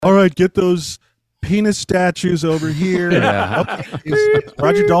right, get those penis statues over here. Yeah. Okay, is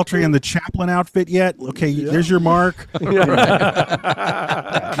Roger Daltrey in the chaplain outfit yet? Okay, there's your mark.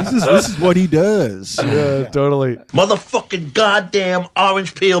 This is what he does. Yeah, totally. Motherfucking goddamn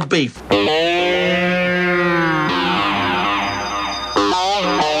orange peel beef.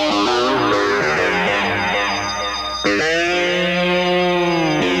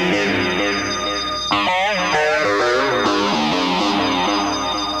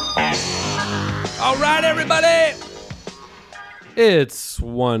 All right, everybody. It's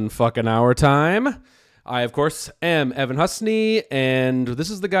one fucking hour time. I, of course, am Evan Husney, and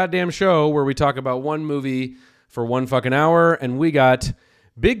this is the goddamn show where we talk about one movie for one fucking hour, and we got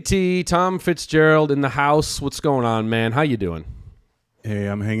Big T, Tom Fitzgerald in the house. What's going on, man? How you doing? Hey,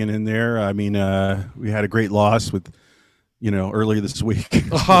 I'm hanging in there. I mean, we had a great loss with, earlier this week.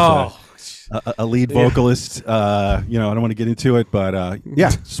 Oh, a lead vocalist. I don't want to get into it, but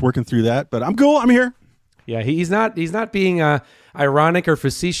just working through that. But I'm cool. I'm here. yeah. He's not being ironic or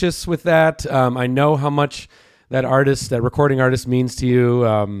facetious with that. I know how much that recording artist, means to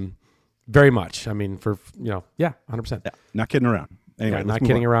you. Very much. I mean, 100%. Yeah, not kidding around. Anyway, Yeah, not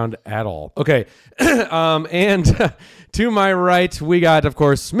kidding around at all. Okay. And to my right, we got, of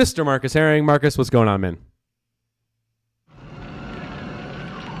course, Mr. Marcus Herring. Marcus, what's going on, man?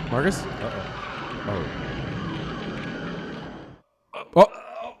 Marcus? Oh.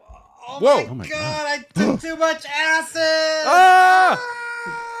 Whoa. Oh my God. I took too much acid. Ah!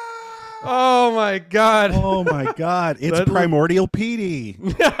 Oh, my God. Oh my God! It's That- Primordial Petey.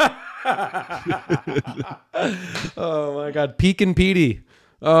 Oh, my God. Pekin' Petey.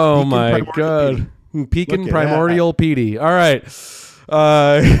 Oh, Pekin' my Primordial God. Pekin' Look at Primordial Petey. All right.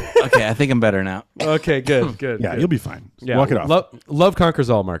 Okay, I think I'm better now. Okay, good. Yeah, good. you'll be fine. Just Yeah, walk it off. Love conquers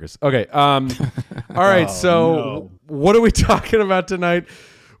all, Marcus. Okay. All right. So, what are we talking about tonight?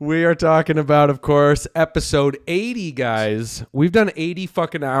 We are talking about, of course, episode 80, guys. We've done 80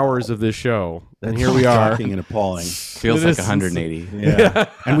 fucking hours of this show, and here we are. Shocking and appalling. Feels This like is- 180. Yeah.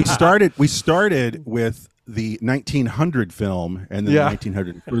 And we started with the 1900 film and then Yeah. the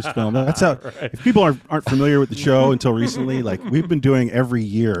 1900 first film. That's how. If people aren't familiar with the show until recently, like we've been doing every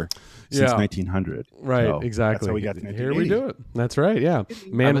year since Yeah. 1900. Right, So exactly. That's how we got to Here we 1980. do it. That's right. Yeah,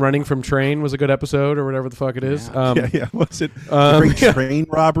 Man Running from Train was a good episode, or whatever the fuck it is. Yeah. Was it the Great Train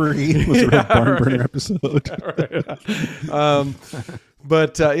Robbery? Was it a barn burner episode?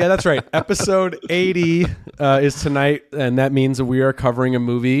 But that's right. Episode 80 is tonight, and that means that we are covering a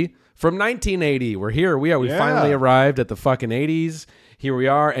movie from 1980. We're here. We Yeah. finally arrived at the fucking 80s. Here we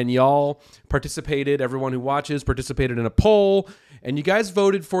are, and y'all participated. Everyone who watches participated in a poll, and you guys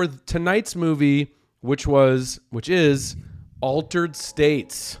voted for tonight's movie, which is Altered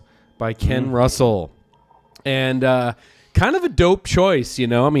States by Ken Russell, and kind of a dope choice.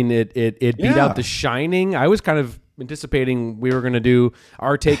 I mean, it beat Yeah. out The Shining. I was kind of anticipating we were going to do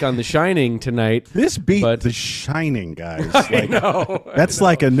our take on The Shining tonight. This beat But- The Shining, guys. I know. That's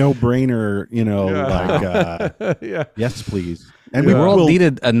like a no-brainer. Yeah. Yes, please. And The we world will.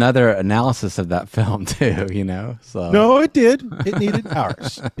 needed another analysis of that film too, So No, it did. It needed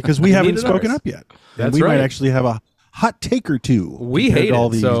ours because we haven't needed spoken ours. up yet. That's and we right. might actually have a hot take or two. We compared hate to all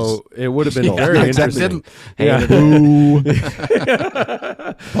it, these. so it would have been Yeah, very exactly. interesting. Hated it. Ooh.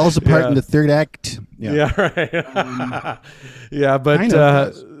 Falls apart in the third act. Yeah, right. Yeah, but Kind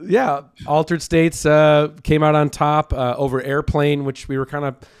of. Altered States came out on top over Airplane, which we were kind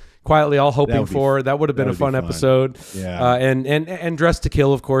of quietly all hoping would be- for. That would have been a that would fun be fun. episode. Yeah. And Dressed to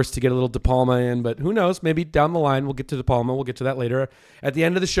Kill, of course, to get a little De Palma in. But who knows? Maybe down the line we'll get to De Palma. We'll get to that later. At the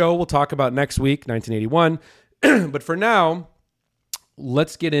end of the show, we'll talk about next week, 1981. But for now,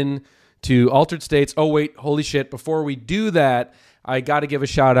 let's get into Altered States. Oh, wait. Holy shit. Before we do that, I got to give a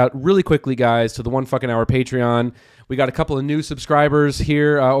shout out really quickly, guys, to the One Fucking Hour Patreon. We got a couple of new subscribers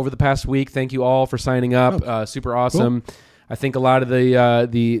here over the past week. Thank you all for signing up. Super awesome. Cool. I think a lot of the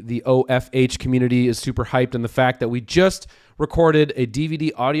OFH community is super hyped on the fact that we just recorded a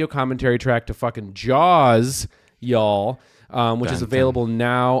DVD audio commentary track to fucking Jaws, y'all, which is available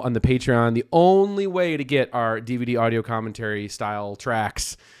now on the Patreon. The only way to get our DVD audio commentary style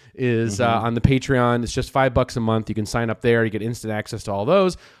tracks is on the Patreon. It's just $5 a month. You can sign up there. You get instant access to all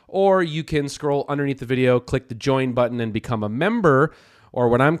those. Or you can scroll underneath the video, click the join button, and become a member, or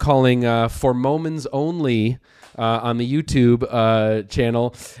what I'm calling for Moments Only on the YouTube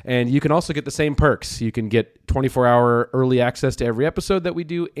channel. And you can also get the same perks. You can get 24-hour early access to every episode that we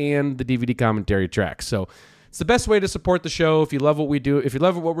do and the DVD commentary tracks. So it's the best way to support the show. If you love what we do, if you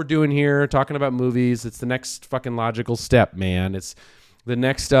love what we're doing here, talking about movies, it's the next fucking logical step, man. The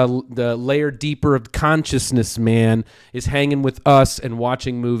next, the layer deeper of consciousness, man, is hanging with us and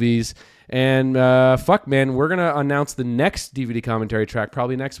watching movies. And fuck, man, we're gonna announce the next DVD commentary track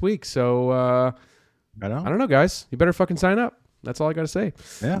probably next week. So I don't know, guys. You better fucking sign up. That's all I gotta say.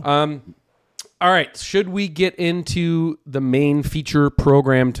 Yeah. All right. Should we get into the main feature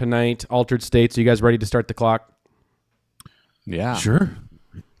program tonight? Altered States. Are you guys ready to start the clock? Yeah. Sure.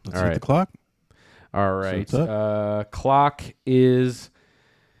 Let's All hit right. the clock. All right. So Clock is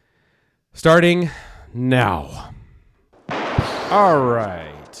starting now. All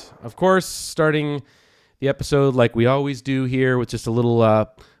right. Of course, starting the episode like we always do here with just a little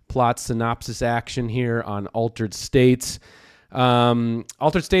plot synopsis action here on Altered States.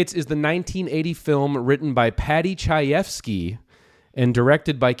 Altered States is the 1980 film written by Paddy Chayefsky and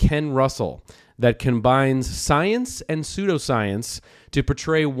directed by Ken Russell that combines science and pseudoscience to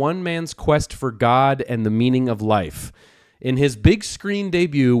portray one man's quest for God and the meaning of life. In his big screen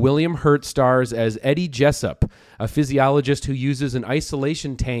debut, William Hurt stars as Eddie Jessup, a physiologist who uses an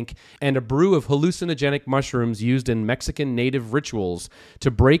isolation tank and a brew of hallucinogenic mushrooms used in Mexican native rituals to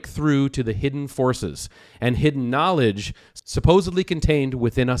break through to the hidden forces and hidden knowledge supposedly contained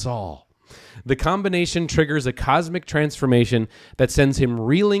within us all. The combination triggers a cosmic transformation that sends him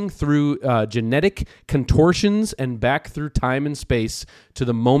reeling through genetic contortions and back through time and space to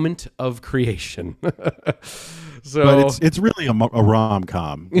the moment of creation. So, but it's really a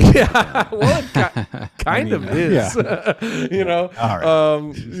rom-com. Yeah, well, it kind of is. Yeah. You know, All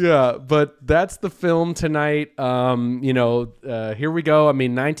right. yeah. But that's the film tonight. Here we go. I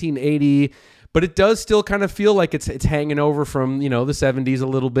mean, 1980. But it does still kind of feel like it's hanging over from, the 70s a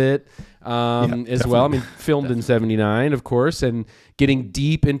little bit as well. I mean, filmed in 79, of course, and getting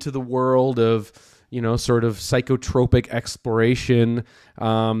deep into the world of, sort of psychotropic exploration.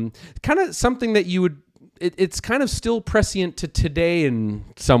 Kind of something that you would, it's kind of still prescient to today in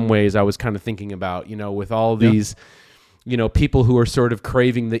some ways, I was kind of thinking about, with all these, people who are sort of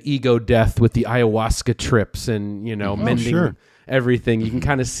craving the ego death with the ayahuasca trips and, mending. Sure. Everything you can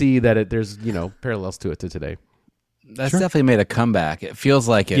kind of see that there's parallels to it to today. That's definitely made a comeback. It feels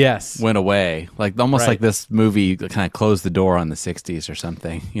like it went away, like almost like this movie kind of closed the door on the 60s or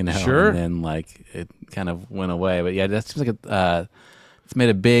something, Sure. And then like it kind of went away. But yeah, that seems like it's made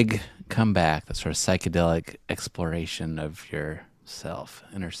a big comeback. That sort of psychedelic exploration of yourself,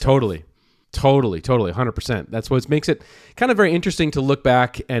 inner self. Totally, 100%. That's what makes it kind of very interesting to look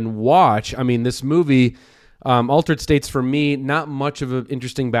back and watch. I mean, this movie. Altered States, for me, not much of an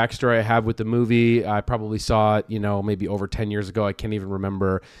interesting backstory I have with the movie. I probably saw it, maybe over 10 years ago. I can't even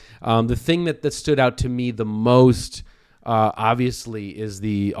remember. The thing that stood out to me the most, obviously, is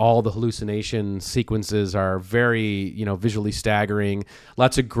all the hallucination sequences are very, visually staggering.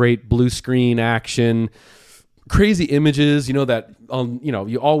 Lots of great blue screen action. Crazy images, that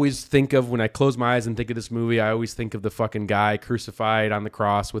you always think of when I close my eyes and think of this movie. I always think of the fucking guy crucified on the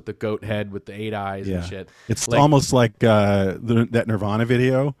cross with the goat head with the 8 eyes and shit. It's almost like that Nirvana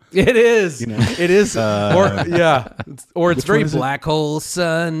video. It is. It is. Or it's very one is it? Black Hole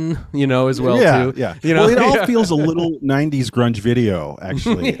Sun, as well Yeah, too. yeah. Well, it all feels a little 90s grunge video,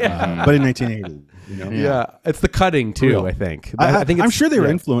 actually, but in 1980. Yeah, it's the cutting too. Real. I think. I'm sure they were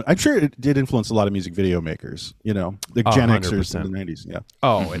influenced. I'm sure it did influence a lot of music video makers. The Gen 100%. Xers in the 90s. Yeah.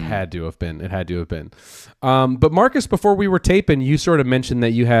 Oh, it had to have been. It had to have been. But Marcus, before we were taping, you sort of mentioned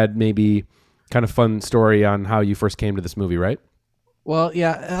that you had maybe kind of fun story on how you first came to this movie, right? Well,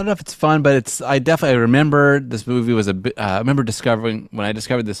 yeah, I don't know if it's fun, but I definitely remember this movie was I remember when I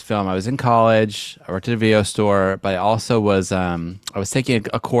discovered this film, I was in college, I worked at a video store, but I also was, I was taking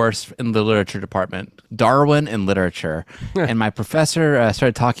a course in the literature department, Darwin and literature. And my professor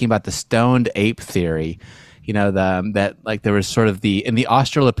started talking about the stoned ape theory, that like there was sort of in the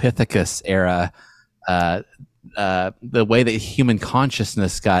Australopithecus era, the way that human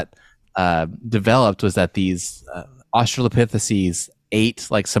consciousness got developed was that these Australopithecines ate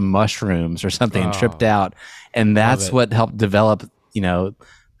like some mushrooms or something and tripped out, and that's what helped develop a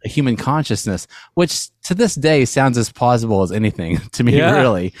human consciousness, which to this day sounds as plausible as anything to me.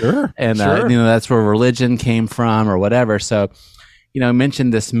 Really. Sure. And Sure. that's where religion came from or whatever. So I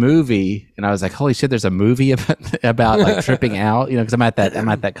mentioned this movie and I was like, holy shit, there's a movie about like tripping out, because I'm at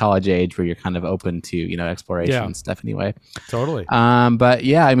that college age where you're kind of open to exploration and stuff anyway. Totally. But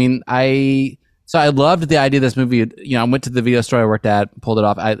yeah, I mean, So I loved the idea of this movie. I went to the video store I worked at, pulled it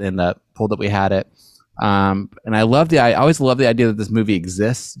off, pulled up. We had it, and I always loved the idea that this movie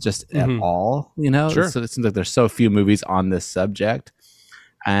exists just at all. Sure. So it seems like there's so few movies on this subject,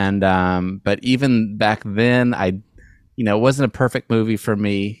 and but even back then, it wasn't a perfect movie for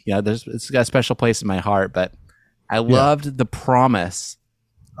me. It's got a special place in my heart, but I loved the promise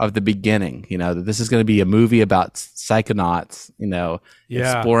of the beginning, that this is going to be a movie about psychonauts,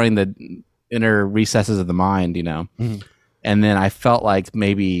 exploring the inner recesses of the mind, Mm-hmm. And then I felt like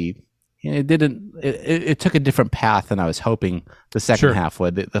maybe it took a different path than I was hoping the second half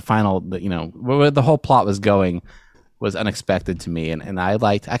would. The final, where the whole plot was going was unexpected to me. And I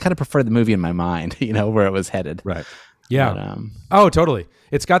kind of preferred the movie in my mind, where it was headed. Right. Yeah. But, totally.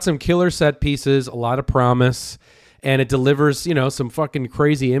 It's got some killer set pieces, a lot of promise, and it delivers, some fucking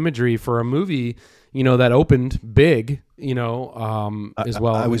crazy imagery for a movie, that opened big, as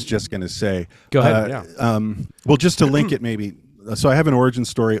well. I was just going to say. Go ahead. Well, just to link it maybe. So I have an origin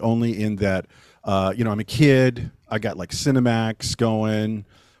story only in that, I'm a kid. I got like Cinemax going,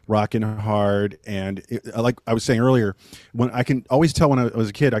 rocking hard. And like I was saying earlier, when I can always tell when I was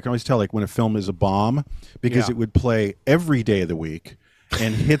a kid, I can always tell like when a film is a bomb because it would play every day of the week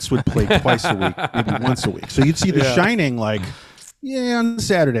and hits would play twice a week, maybe once a week. So you'd see The Shining like, on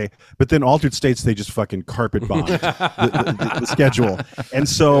Saturday, but then Altered States, they just fucking carpet bombed the schedule. And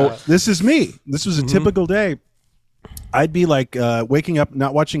so this is me. This was a typical day. I'd be like waking up,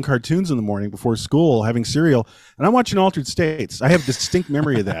 not watching cartoons in the morning before school, having cereal, and I'm watching Altered States. I have distinct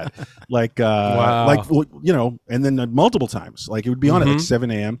memory of that, and then multiple times. Like it would be on at like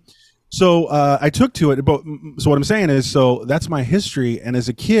 7 a.m. So I took to it. But so what I'm saying is, so that's my history. And as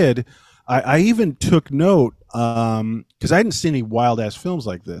a kid, I even took note because I hadn't seen any wild ass films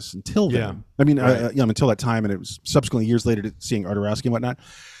like this until then. I mean, until that time, and it was subsequently years later to seeing Arturowski and whatnot.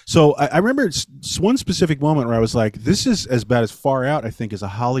 So I remember one specific moment where I was like, this is as bad as far out, I think, as a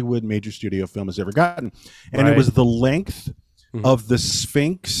Hollywood major studio film has ever gotten. And it was the length of the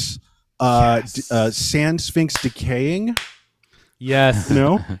Sphinx, sand Sphinx decaying. Yes.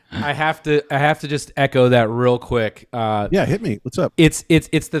 I have to just echo that real quick. Hit me. What's up? It's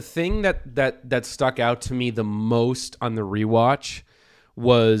the thing that stuck out to me the most on the rewatch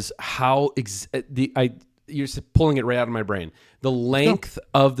was how you're pulling it right out of my brain. The length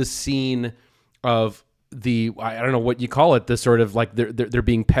of the scene of I don't know what you call it, the sort of like they're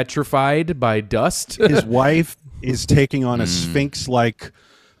being petrified by dust. His wife is taking on a Sphinx like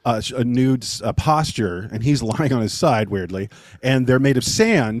a nude posture, and he's lying on his side weirdly, and they're made of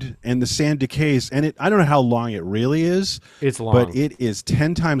sand, and the sand decays, and I don't know how long it really is. It's long, but it is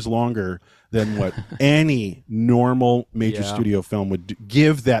 10 times longer than what any normal major studio film would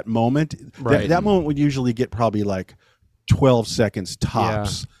give that moment. Right. That moment would usually get probably like 12 seconds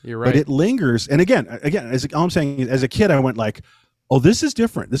tops. Yeah, you're right. But it lingers. And again, all I'm saying is, as a kid, I went like, oh, this is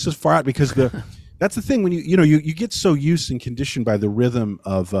different. This is far out because that's the thing when you get so used and conditioned by the rhythm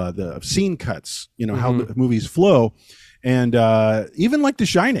of the scene cuts, how the movies flow. And even like The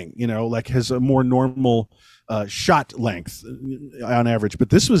Shining, like has a more normal shot length on average. But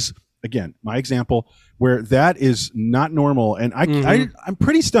this was, again, my example where that is not normal. And I'm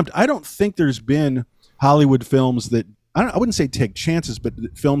pretty stumped. I don't think there's been Hollywood films that, I wouldn't say take chances, but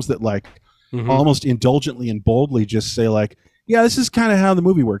films that like almost indulgently and boldly just say like, yeah, this is kind of how the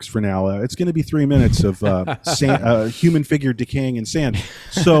movie works for now. It's going to be 3 minutes of human figure decaying in sand.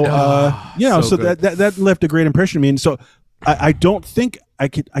 So, so that left a great impression on me. And so I don't think I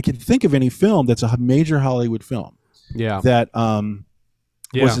could think of any film that's a major Hollywood film that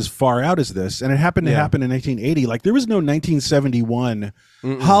was as far out as this. And it happened to happen in 1980. Like there was no 1971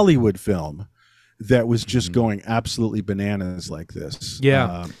 Hollywood film that was just going absolutely bananas like this.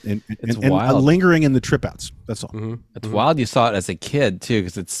 And lingering in the trip outs. That's all. It's wild you saw it as a kid too,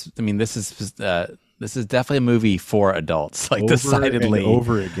 because this is definitely a movie for adults, like decidedly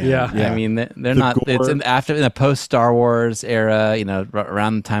over again. I mean, they're not. Gore. It's in the post Star Wars era,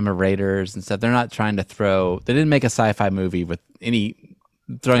 around the time of Raiders and stuff. They're not trying to They didn't make a sci-fi movie with any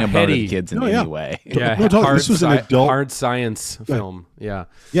throwing a bone at kids in any way. This was an adult hard science film. But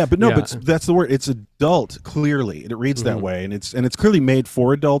that's the word. It's adult, clearly. It reads that way, and it's clearly made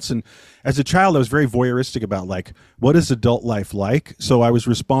for adults. And as a child, I was very voyeuristic about like, what is adult life like? So I was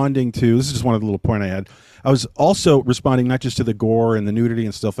responding to, this is just one of the little point I had. I was also responding not just to the gore and the nudity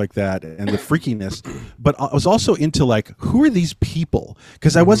and stuff like that and the freakiness, but I was also into like, who are these people?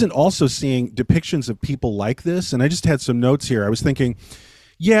 Because I wasn't also seeing depictions of people like this. And I just had some notes here. I was thinking,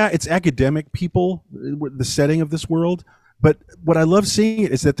 yeah, it's academic people, the setting of this world. But what I love seeing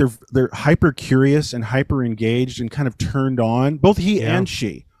is that they're hyper curious and hyper engaged and kind of turned on. Both he and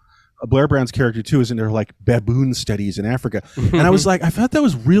she. Blair Brown's character too is into like baboon studies in Africa, and I was like, I thought that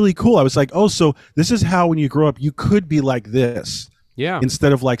was really cool. I was like, oh, so this is how when you grow up you could be like this,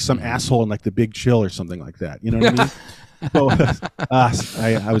 instead of like some asshole in like The Big Chill or something like that. You know what I mean? So,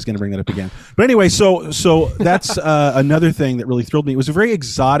 I was going to bring that up again, but anyway, so that's another thing that really thrilled me. It was a very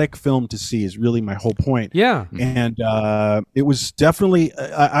exotic film to see. Is really my whole point. Yeah. And it was definitely.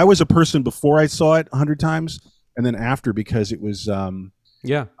 I was a person before I saw it 100 times, and then after because it was.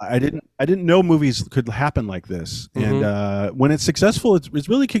 Yeah. I didn't know movies could happen like this, and when it's successful, it's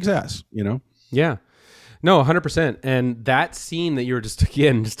really kicks ass. You know. Yeah. No, 100%. And that scene that you were just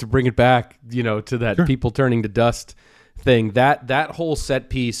to bring it back, to that people turning to dust thing, that whole set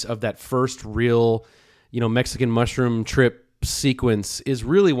piece of that first real, Mexican mushroom trip sequence is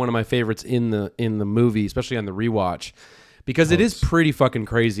really one of my favorites in the movie, especially on the rewatch, because it is pretty fucking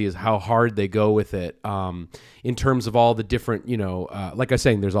crazy as how hard they go with it. In terms of all the different, like I was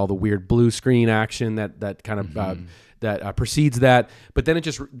saying, there's all the weird blue screen action that kind of, that precedes that, but then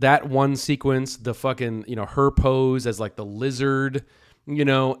that one sequence, the fucking, her pose as like the lizard,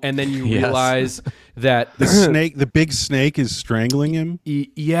 and then you realize that the big snake is strangling him.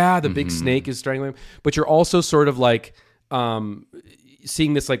 Yeah, the big snake is strangling him, but you're also sort of like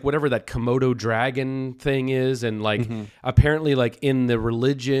seeing this, like whatever that Komodo dragon thing is, and like apparently like in the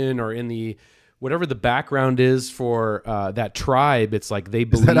religion or in the whatever the background is for that tribe, it's like they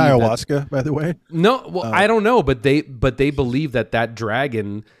believe that ayahuasca, by the way. No, well, I don't know, but they believe that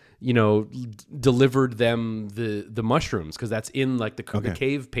dragon, delivered them the mushrooms, because that's in like the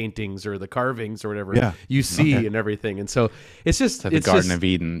cave paintings or the carvings or whatever you see and everything. And so it's just the Garden of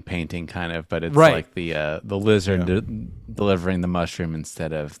Eden painting kind of, but it's like the lizard delivering the mushroom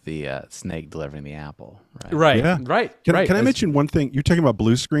instead of the snake delivering the apple. Right. Can I mention one thing? You're talking about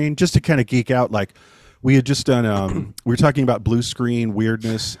blue screen, just to kind of geek out. Like we had just done, we were talking about blue screen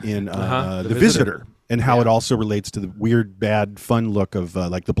weirdness in The Visitor. And how it also relates to the weird, bad, fun look of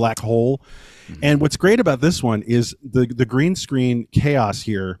like the black hole. And what's great about this one is the green screen chaos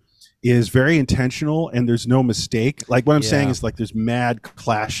here is very intentional, and there's no mistake. Like what I'm saying is like there's mad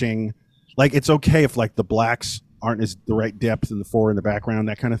clashing. Like it's okay if like the blacks aren't as the right depth in the fore and the background,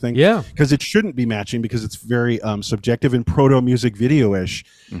 that kind of thing. Yeah. Because it shouldn't be matching, because it's very subjective and proto music video-ish.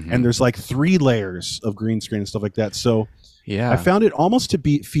 And there's like 3 layers of green screen and stuff like that. So I found it almost to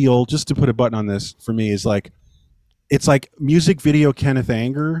feel, just to put a button on this for me, is like it's like music video Kenneth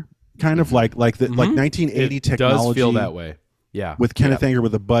Anger, kind of like 1980 it technology. Does feel that way. Yeah. With Kenneth Anger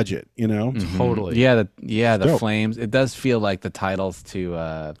with a budget, Totally. Yeah, the flames. It does feel like the titles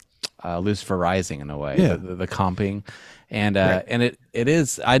to Lucifer Rising in a way. Yeah. The comping. And and it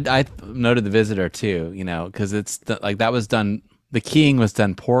is. I noted The Visitor too, because it's like that was done. The keying was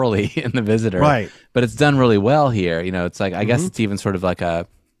done poorly in The Visitor, right? But it's done really well here. It's like I guess it's even sort of like a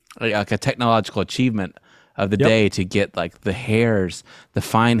technological achievement of the day to get like the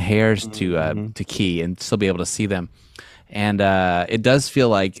fine hairs to key and still be able to see them. And it does feel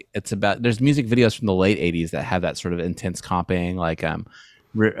like it's about. There's music videos from the late '80s that have that sort of intense comping, like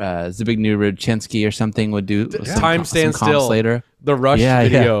Zbigniew Rudczynski or something would do Time Stand Still later. The Rush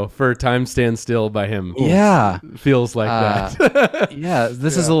video for Time Stand Still by him. Feels like that.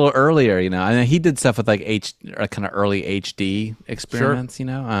 This is a little earlier, I mean, he did stuff with like kind of early HD experiments,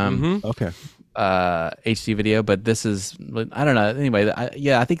 HD video, but this is, I don't know. Anyway,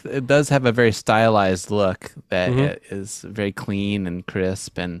 I think it does have a very stylized look that is very clean and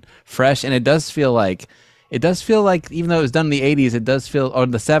crisp and fresh, and it does feel like, even though it was done in the 80s, it does feel, or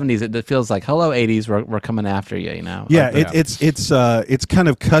the 70s, it feels like, hello 80s, we're coming after you, Yeah, it's kind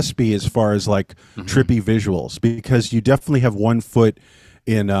of cuspy as far as like trippy visuals, because you definitely have one foot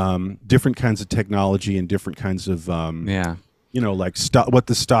in different kinds of technology and different kinds of like what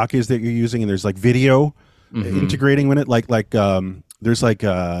the stock is that you're using, and there's like video integrating with it, like there's like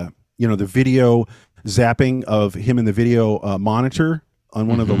the video zapping of him in the video monitor on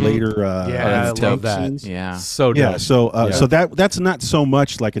one of the later I love that scenes. So dope. So that's not so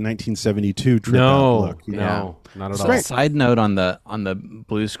much like a 1972 trip out look. No, not at all. Side note on the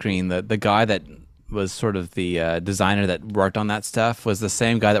blue screen, the guy that was sort of the designer that worked on that stuff was the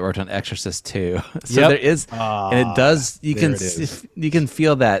same guy that worked on Exorcist 2. So there is, and it does. You can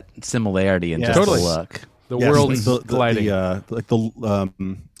feel that similarity in just the look. The world's colliding.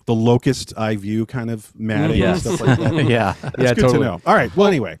 The locust eye view kind of matting and stuff like that. That's good to know. All right. Well,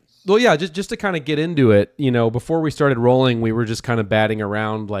 anyway. Well, yeah, just to kind of get into it, before we started rolling, we were just kind of batting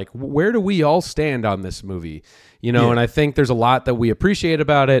around, like, where do we all stand on this movie? And I think there's a lot that we appreciate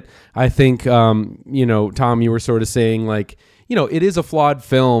about it. I think, Tom, you were sort of saying, like, it is a flawed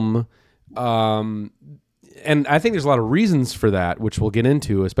film. And I think there's a lot of reasons for that, which we'll get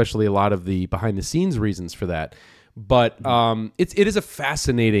into, especially a lot of the behind the scenes reasons for that. But it is a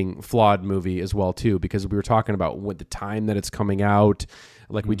fascinating, flawed movie as well, too, because we were talking about the time that it's coming out,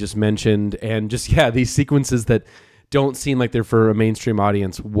 like we just mentioned, and just, these sequences that don't seem like they're for a mainstream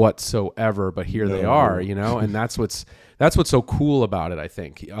audience whatsoever, but here they are, and that's what's so cool about it, I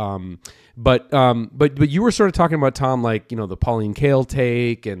think. But you were sort of talking about, Tom, like, the Pauline Kael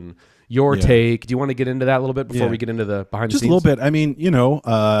take and your take. Do you want to get into that a little bit before we get into the behind the scenes? Just a little bit. I mean,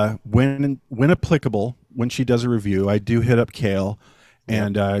 when applicable, when she does a review, I do hit up Kael.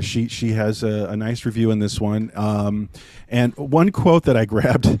 And she has a nice review in this one. And one quote that I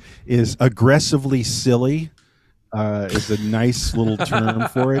grabbed is aggressively silly. Is a nice little term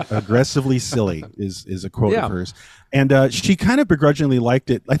for it. Aggressively silly is a quote of hers. And she kind of begrudgingly liked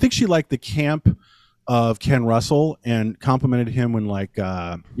it. I think she liked the camp of Ken Russell and complimented him when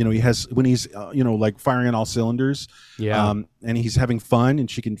he's like firing on all cylinders. And he's having fun, and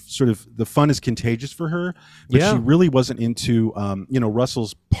she can the fun is contagious for her. But she really wasn't into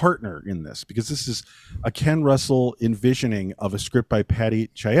Russell's partner in this, because this is a Ken Russell envisioning of a script by Patty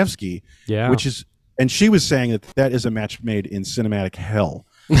Chayefsky, which is, and she was saying that is a match made in cinematic hell.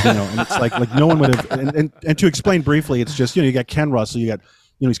 And it's like no one would have. And to explain briefly, it's just you got Ken Russell, you got.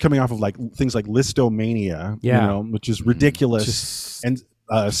 He's coming off of like things like Listomania, which is ridiculous and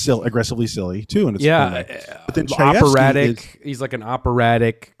aggressively silly too. And it's but then operatic. He's like an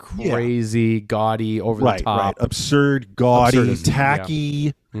operatic, crazy, gaudy, over the top, absurd, gaudy,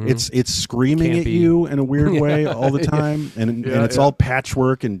 tacky. It's screaming at you in a weird way all the time, and it's all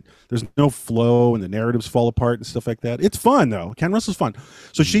patchwork, and there's no flow, and the narratives fall apart and stuff like that. It's fun though. Ken Russell's fun.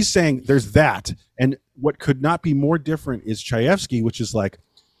 So she's saying there's that, and what could not be more different is Chayefsky, which is like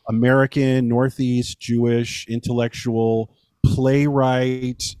American, Northeast, Jewish, intellectual,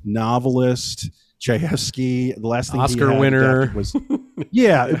 playwright, novelist, Chayefsky. The last thing Oscar winner was,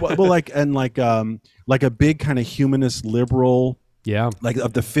 like a big kind of humanist liberal, like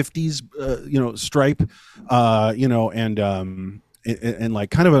of the 50s, stripe, and like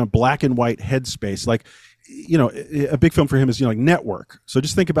kind of in a black and white headspace. Like, a big film for him is like Network. So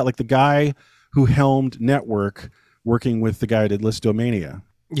just think about like the guy who helmed Network working with the guy who did Listomania.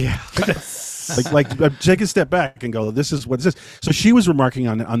 like take a step back and go, this is what this is. So she was remarking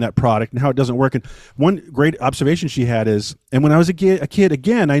on that product and how it doesn't work. And one great observation she had is, and when I was a kid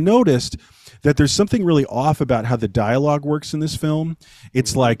again, I noticed that there's something really off about how the dialogue works in this film.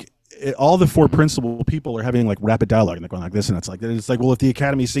 It's like all the four principal people are having like rapid dialogue, and they're going like this, and it's like, well, if the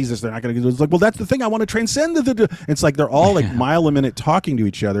Academy sees this, they're not going to do this. It's like, well, that's the thing I want to transcend. It's like they're all like mile a minute talking to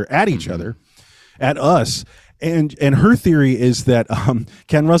each other, at each other, at us. And her theory is that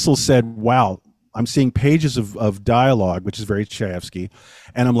Ken Russell said, wow, I'm seeing pages of dialogue, which is very Chayefsky.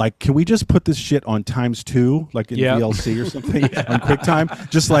 And I'm like, can we just put this shit on × like in VLC or something on QuickTime?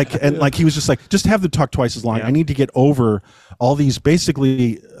 Just like, and like, he was just like, just have them talk twice as long. I need to get over all these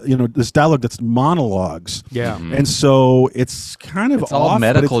basically, this dialogue that's monologues. And so it's kind of all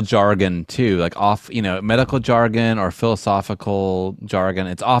medical jargon too, like medical jargon or philosophical jargon.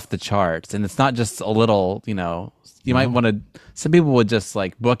 It's off the charts. And it's not just a little, you might want to, some people would just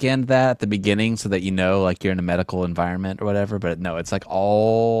like bookend that at the beginning so that like you're in a medical environment or whatever, but no, it's like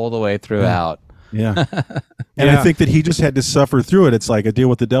all the way throughout. And I think that he just had to suffer through it. It's like a deal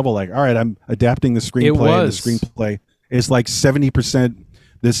with the devil, like, all right, I'm adapting the screenplay. And the screenplay is like 70%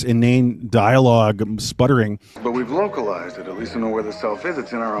 this inane dialogue sputtering. But we've localized it, at least to know where the self is.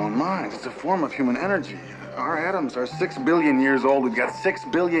 It's in our own minds. It's a form of human energy. Our atoms are 6 billion years old. We've got 6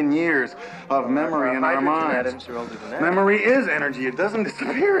 billion years of memory in our minds. Atoms are older than that. Memory is energy. It doesn't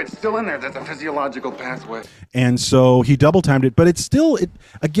disappear. It's still in there. That's a physiological pathway. And so he double timed it, but it's still,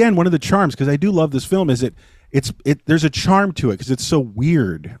 again, one of the charms, because I do love this film, is there's a charm to it because it's so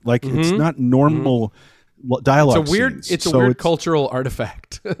weird. Like it's not normal dialogue. It's a weird cultural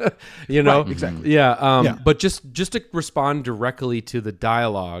artifact. Right, exactly. But just to respond directly to the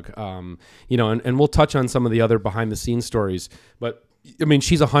dialogue, and we'll touch on some of the other behind the scenes stories, but I mean,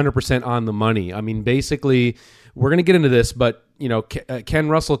 she's 100% on the money. I mean, basically, we're going to get into this, but Ken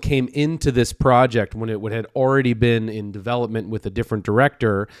Russell came into this project when it had already been in development with a different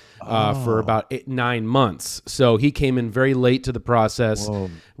director for about 9 months. So he came in very late to the process. Whoa.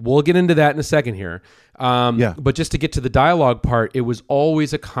 We'll get into that in a second here. But just to get to the dialogue part, it was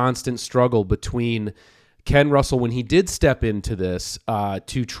always a constant struggle between Ken Russell when he did step into this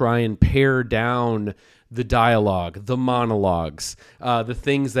to try and pare down the dialogue, the monologues, the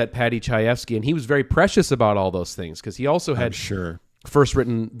things that Patty Chayefsky, and he was very precious about all those things because he also had first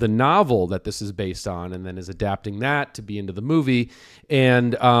written the novel that this is based on and then is adapting that to be into the movie.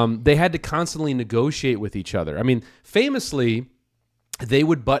 And they had to constantly negotiate with each other. I mean, famously, they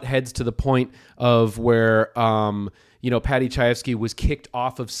would butt heads to the point of where, Paddy Chayefsky was kicked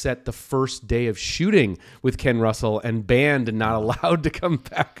off of set the first day of shooting with Ken Russell and banned and not allowed to come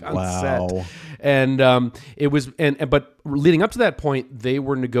back on set. And but leading up to that point, they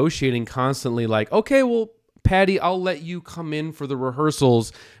were negotiating constantly like, okay, well, Paddy, I'll let you come in for the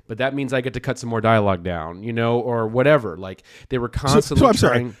rehearsals, but that means I get to cut some more dialogue down, or whatever. Like they were constantly I'm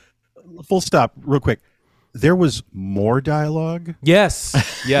trying. Sorry. Full stop, real quick. There was more dialogue. Yes.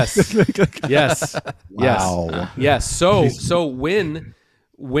 Wow. Yes. So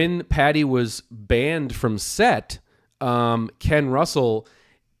when Paddy was banned from set, Ken Russell,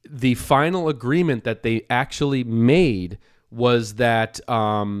 the final agreement that they actually made was that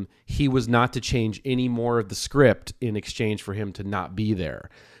he was not to change any more of the script in exchange for him to not be there.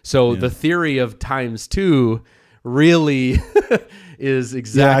 So the theory of times 2 really is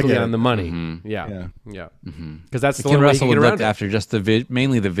exactly on the money. Mm-hmm. Yeah. Because that's the Ken only way Russell you would get around look it. after just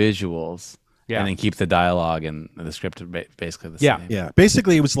mainly the visuals, Yeah. and then keep the dialogue and the script basically the same. Yeah.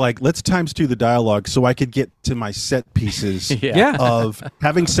 Basically, it was like, let's times 2 the dialogue so I could get to my set pieces Yeah. of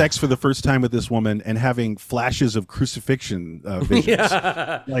having sex for the first time with this woman and having flashes of crucifixion visions.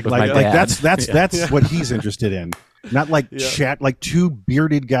 Like my dad. that's what he's interested in. Not like chat, like 2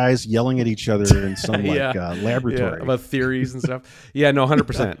 bearded guys yelling at each other in some laboratory. about theories and stuff. Yeah, no,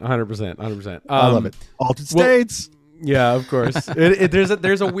 100%. I love it. Altered states. Yeah, of course.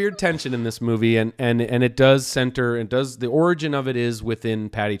 There's a weird tension in this movie, and it does center. The origin of it is within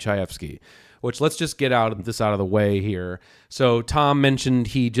Paddy Chayefsky, which let's just get out of the way here. So Tom mentioned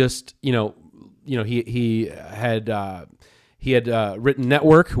he just he had written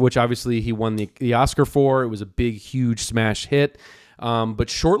Network, which obviously he won the Oscar for. It was a big, huge smash hit. But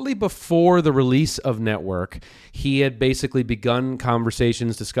shortly before the release of Network, he had basically begun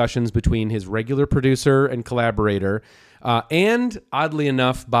discussions between his regular producer and collaborator. And oddly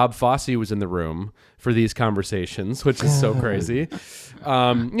enough, Bob Fosse was in the room for these conversations, which is so crazy.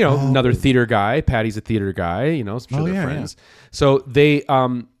 Another theater guy. Paddy's a theater guy, I'm sure they're friends. Yeah. So they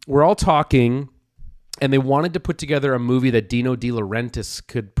were all talking. And they wanted to put together a movie that Dino De Laurentiis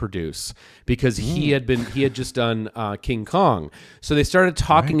could produce because he had just done King Kong. So they started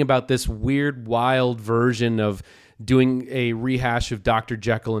talking about this weird, wild version of doing a rehash of Dr.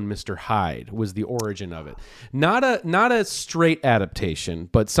 Jekyll and Mr. Hyde was the origin of it. Not a straight adaptation,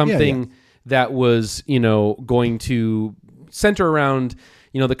 but something that was, going to center around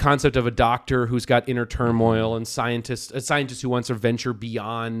the concept of a doctor who's got inner turmoil and a scientist who wants to venture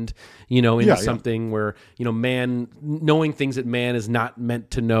beyond, into something where, man knowing things that man is not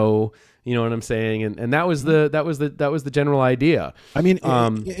meant to know, you know what I'm saying? And that was the general idea. I mean,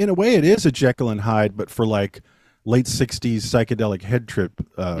 in a way it is a Jekyll and Hyde, but for like late 60s psychedelic head trip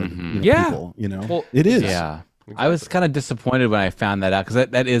people, Well, it is. Yeah. Exactly. I was kind of disappointed when I found that out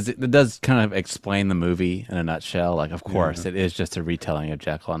because it does kind of explain the movie in a nutshell. Like, of course, it is just a retelling of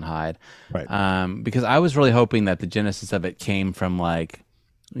Jekyll and Hyde, right? Because I was really hoping that the genesis of it came from like,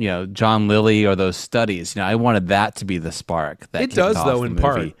 John Lilly or those studies. I wanted that to be the spark. That it does though, in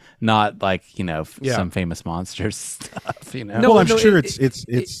part, not like some famous monsters stuff. No, I'm sure it's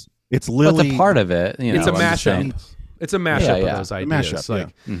Lilly. Well, it's a part of it. It's a mashup. It's a mashup of those ideas.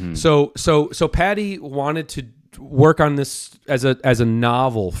 So Paddy wanted to work on this as a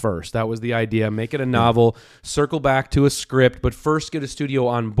novel first. That was the idea. Make it a novel, circle back to a script, but first get a studio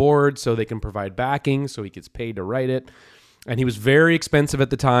on board so they can provide backing so he gets paid to write it. And he was very expensive at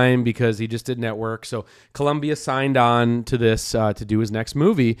the time because he just did Network. So Columbia signed on to this to do his next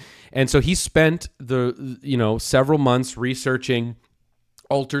movie. And so he spent several months researching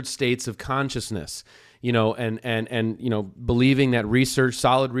altered states of consciousness. And believing that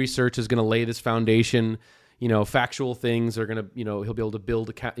solid research is going to lay this foundation, factual things are going to, he'll be able to build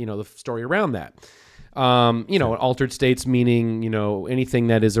the story around that. Altered states meaning, anything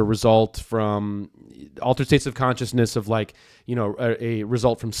that is a result from altered states of consciousness of like, a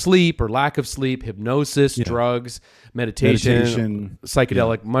result from sleep or lack of sleep, hypnosis, drugs, meditation,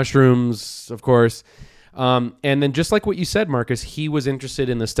 psychedelic mushrooms, of course. And then just like what you said, Marcus, he was interested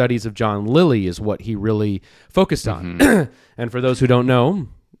in the studies of John Lilly is what he really focused on. And for those who don't know,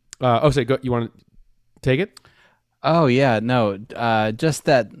 you want to take it? Oh yeah, no, just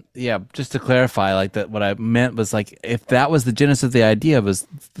to clarify, like that, what I meant was like, if that was the genesis of the idea was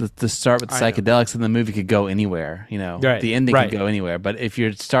to start with psychedelics and the movie could go anywhere, the ending could go anywhere. But if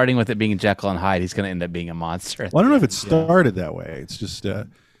you're starting with it being Jekyll and Hyde, he's going to end up being a monster. Well, I don't know if it started that way. It's just, I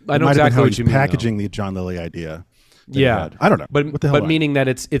know exactly what you mean. Packaging the John Lilly idea. Yeah, I don't know, but meaning that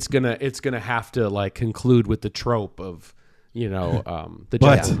it's gonna have to like conclude with the trope of the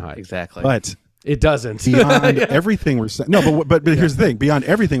Jekyll and Hyde. Exactly. But It doesn't. Beyond everything we're saying. No, but here's the thing. Beyond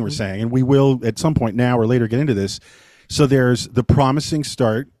everything we're saying, and we will at some point now or later get into this. So there's the promising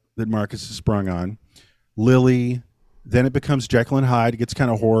start that Marcus has sprung on. Lily, then it becomes Jekyll and Hyde. It gets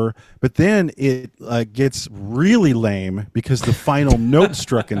kind of horror. But then it gets really lame because the final note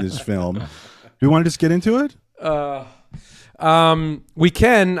struck in this film. Do we want to just get into it? We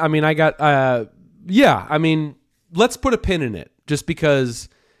can. I mean, I got... yeah, I mean, let's put a pin in it just because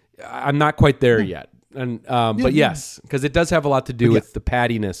I'm not quite there yet. And but yes, because it does have a lot to do with the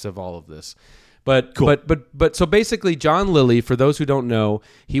pattiness of all of this. But Cool. but so basically, John Lilly, for those who don't know,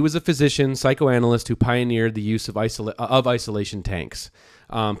 he was a physician, psychoanalyst who pioneered the use of isolation tanks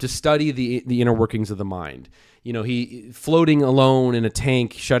to study the inner workings of the mind. You know, he floating alone in a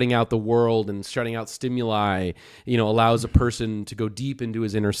tank, shutting out the world and shutting out stimuli, you know, allows a person to go deep into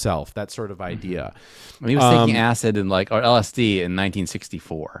his inner self. That sort of idea. When he was taking acid and or LSD in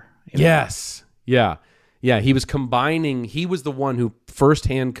 1964. Yes. Yeah. Yeah. He was combining. He was the one who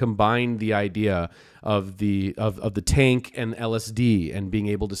firsthand combined the idea of the tank and LSD and being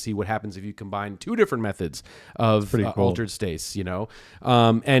able to see what happens if you combine two different methods of Cool. altered states, you know?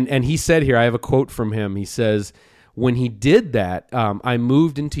 And he said here, I have a quote from him. He says, when he did that, I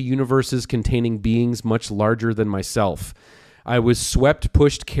moved into universes containing beings much larger than myself. I was swept,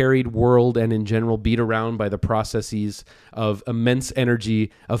 pushed, carried, whirled, and in general beat around by the processes of immense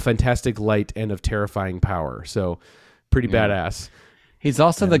energy, of fantastic light, and of terrifying power. So pretty badass. He's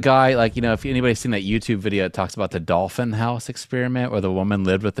also the guy, like, you know, if anybody's seen that YouTube video, it talks about the dolphin house experiment where the woman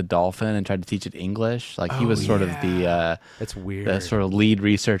lived with the dolphin and tried to teach it English. Like, he was sort of That's weird. the sort of lead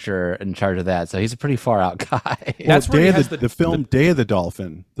researcher in charge of that. So he's a pretty far out guy. That's where he has the film Day of the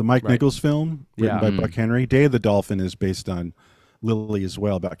Dolphin, the Mike Right. Nichols film written Yeah. by Buck Henry. Day of the Dolphin is based on Lily as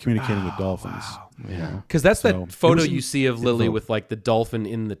well, about communicating with dolphins. Yeah. Because that's So, that photo it was you see of Lily info. with like the dolphin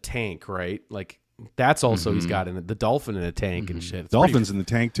in the tank, right? Like that's also he's got in it, the dolphin in a tank and shit. It's Dolphins in the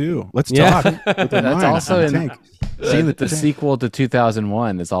tank too. Let's Yeah. talk. With the That's mind also the in tank. Seeing the tank. sequel to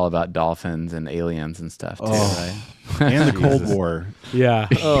 2001 is all about dolphins and aliens and stuff, too, right? and the Cold War. pretty- yeah.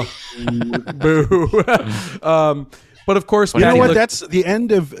 Oh, boo. But of course, You know Patty what? looked- That's the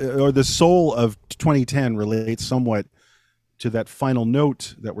end of, or the soul of 2010 relates somewhat to that final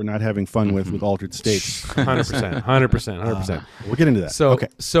note that we're not having fun with altered states. 100%. We'll get into that. So, okay.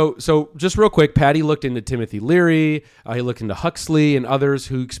 so just real quick, Patty looked into Timothy Leary. He looked into Huxley and others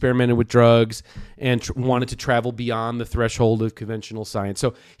who experimented with drugs and wanted to travel beyond the threshold of conventional science.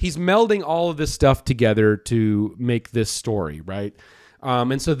 So he's melding all of this stuff together to make this story, right?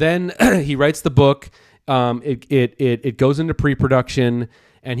 And so then he writes the book. It goes into pre-production,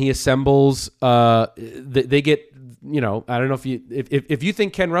 and he assembles. They get. You know, I don't know if you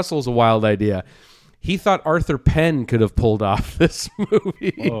think Ken Russell's a wild idea. He thought Arthur Penn could have pulled off this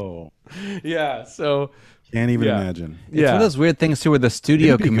movie. Oh, Yeah, so can't even Yeah. imagine. It's one of those weird things, too, where the studio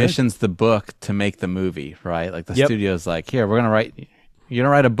It'd be good. commissions the book to make the movie, right? Like, the Yep. studio's like, here, you're going to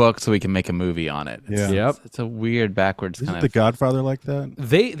write a book so we can make a movie on it. It's, Yeah. Yep. it's a weird backwards Isn't kind The of... Godfather like that?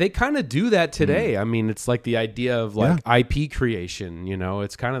 they kind of do that today. I mean, it's like the idea of like IP creation, you know,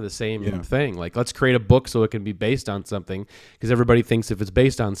 it's kind of the same thing. Like, let's create a book so it can be based on something, because everybody thinks if it's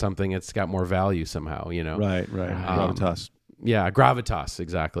based on something, it's got more value somehow, you know? Right. Gravitas. Yeah, gravitas,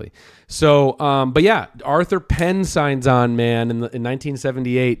 exactly. So, but yeah, Arthur Penn signs on, man, in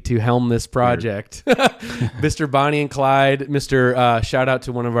 1978 to helm this project. Mr. Bonnie and Clyde, Mr. Shout out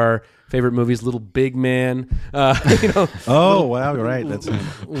to one of our favorite movies, Little Big Man. You know, Oh, wow. You're right. That's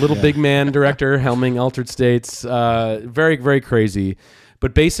Little Big Man director helming Altered States. Very, very crazy.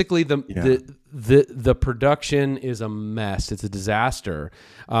 But basically, the production is a mess. It's a disaster.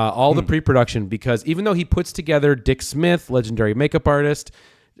 All the pre-production, because even though he puts together Dick Smith, legendary makeup artist,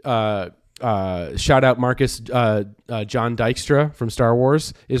 shout out Marcus, John Dykstra from Star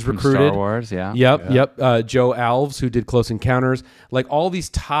Wars is recruited. Star Wars, yeah. Yep. Joe Alves, who did Close Encounters, like all these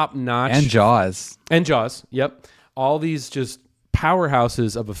top-notch And Jaws. and Jaws. Yep. All these just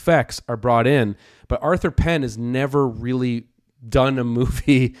powerhouses of effects are brought in, but Arthur Penn has never really done a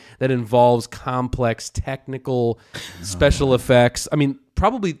movie that involves complex technical special effects. I mean,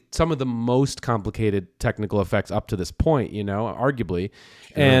 probably some of the most complicated technical effects up to this point, you know, arguably.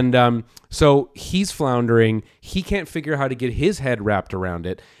 Sure. And so he's floundering. He can't figure out how to get his head wrapped around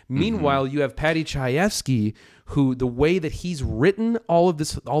it. Meanwhile, you have Paddy Chayefsky, who the way that he's written all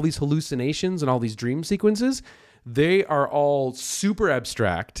these hallucinations and all these dream sequences, they are all super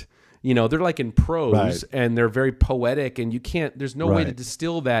abstract. You know, they're like in prose, Right. and they're very poetic, and there's no way to Right.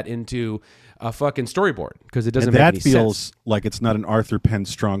 distill that into a fucking storyboard, because it doesn't and make that any feels sense. like it's not an Arthur Penn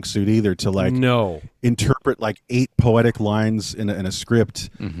strong suit either to like No. interpret like 8 poetic lines in a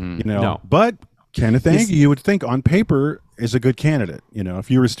script, you know. No. But Kenneth Anger, you would think on paper is a good candidate. You know, if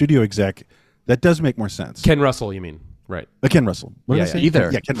you were a studio exec, that does make more sense. Ken Russell, you mean? Right. Ken Russell. What did I say?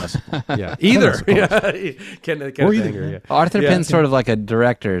 Either. Yeah, Ken Russell. Yeah, either. Kenneth Anger, yeah. Arthur Penn's sort of like a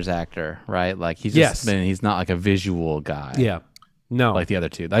director's actor, right? Like he's just he's not like a visual guy. Yeah. No. Like the other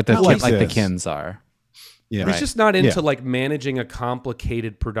two. Like the Kens are. Yeah. He's just not into like managing a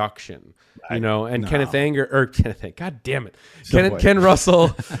complicated production, you know. And Kenneth Anger, God damn it, Ken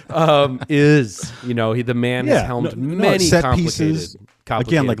Russell is, you know, the man has helmed many set complicated pieces.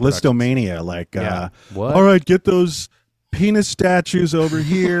 Again, like Listomania, like What? all right, get those penis statues over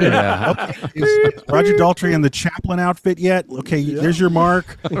here. Okay, is Roger Daltrey in the Chaplin outfit yet? Okay, there's your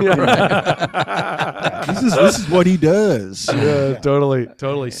mark. This is what he does. Yeah,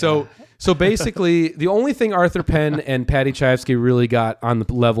 totally. So basically, the only thing Arthur Penn and Patty Chayefsky really got on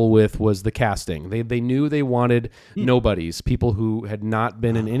the level with was the casting. They knew they wanted nobodies, people who had not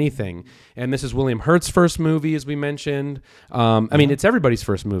been in anything. And this is William Hurt's first movie, as we mentioned. I mean, it's everybody's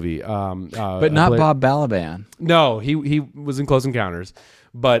first movie. But not Bob Balaban. No, he was in Close Encounters.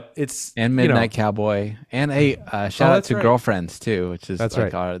 But it's... And Midnight Cowboy. And a shout out to right. Girlfriends, too, which is that's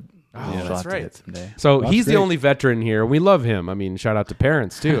like right. that's right. Someday. So he's the only veteran here. We love him. I mean, shout out to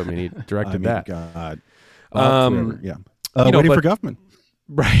Parents too. I mean, he directed that. God. Yeah. Waiting for Guffman.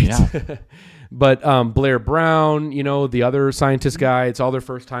 Right. Yeah. But Blair Brown, you know, the other scientist guy, it's all their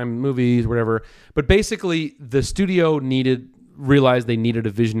first time movies, whatever. But basically, the studio realized they needed a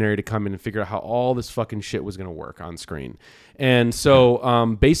visionary to come in and figure out how all this fucking shit was going to work on screen. And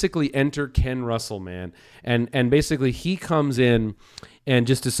so basically enter Ken Russell, man. And basically he comes in and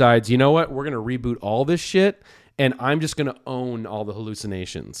just decides, you know what, we're going to reboot all this shit, and I'm just going to own all the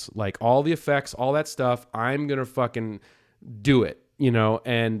hallucinations. Like all the effects, all that stuff, I'm going to fucking do it, you know,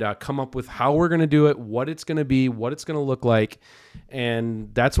 and come up with how we're going to do it, what it's going to be, what it's going to look like. And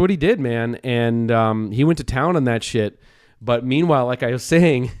that's what he did, man. And he went to town on that shit. But meanwhile, like I was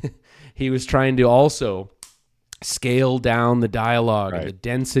saying, he was trying to also scale down the dialogue and the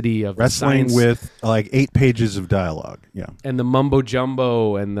density of wrestling the science with like 8 pages of dialogue. Yeah. And the mumbo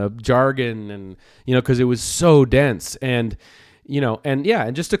jumbo and the jargon, and, you know, because it was so dense. And, you know, and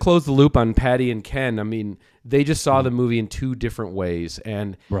just to close the loop on Patty and Ken, I mean, they just saw the movie in 2 different ways,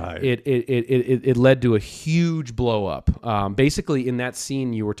 and it led to a huge blow up. Basically, in that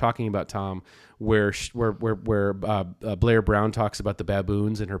scene you were talking about, Tom, where Blair Brown talks about the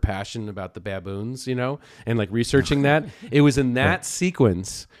baboons and her passion about the baboons, you know, and like researching that. It was in that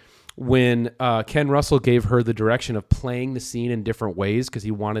sequence when Ken Russell gave her the direction of playing the scene in different ways, because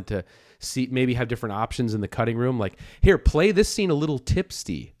he wanted to maybe have different options in the cutting room. Like, here, play this scene a little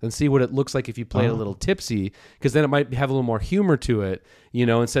tipsy and see what it looks like if you play it a little tipsy, because then it might have a little more humor to it, you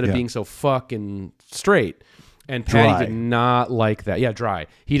know, instead of being so fucking straight. And Patty did not like that. Yeah, dry.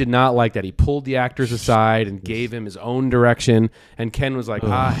 He did not like that. He pulled the actors aside and gave him his own direction. And Ken was like,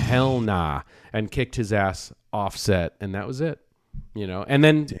 hell nah, and kicked his ass off set. And that was it. You know, and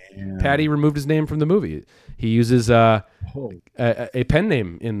then Patty removed his name from the movie. He uses a pen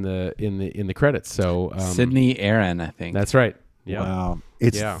name in the credits. So Sidney Aaron, I think. That's right. Yeah. Wow,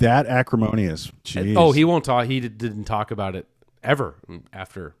 it's that acrimonious. Jeez. Oh, he won't talk. He didn't talk about it ever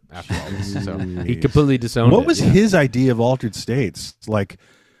after all this. So he completely disowned it. What was his idea of altered states? Like,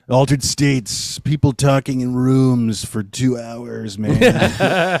 altered states, people talking in rooms for 2 hours, man.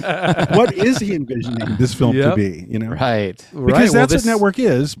 What is he envisioning this film to be? You know, right? Because that's what network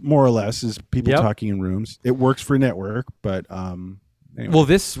is, more or less, is people talking in rooms. It works for network, but anyway. Well,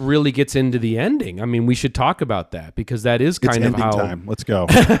 this really gets into the ending. I mean, we should talk about that, because that is kind of how. Time. Let's go. Are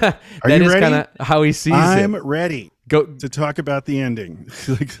that you is ready? kind of how he sees I'm it. ready. Go to talk about the ending.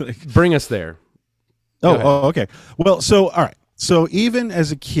 Bring us there. Oh, okay. Well, so all right. So even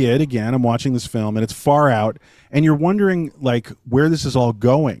as a kid, again, I'm watching this film and it's far out, and you're wondering like where this is all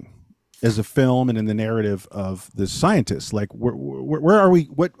going as a film and in the narrative of the scientists. Like where are we?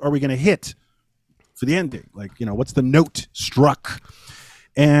 What are we going to hit for the ending? Like, you know, what's the note struck?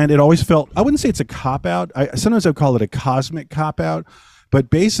 And it always felt, I wouldn't say it's a cop out. Sometimes I would call it a cosmic cop out. But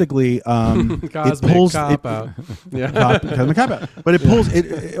basically, it pulls cosmic cop out. But it pulls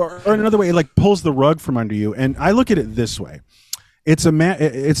it, or another way, it like pulls the rug from under you. And I look at it this way: it's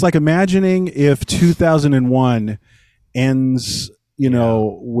like imagining if 2001 ends, you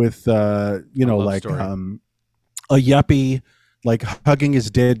know, with you know, like a yuppie like hugging his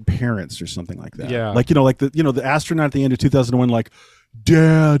dead parents or something like that. Yeah, like, you know, like the astronaut at the end of 2001, like,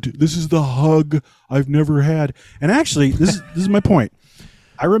 Dad, this is the hug I've never had. And actually, this is my point.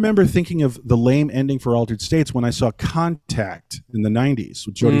 I remember thinking of the lame ending for Altered States when I saw Contact in the 90s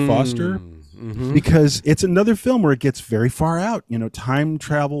with Jodie Foster. because it's another film where it gets very far out. You know, time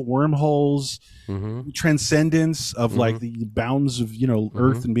travel, wormholes, transcendence of like the bounds of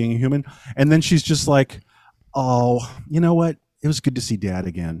Earth and being a human. And then she's just like, oh, you know what? It was good to see Dad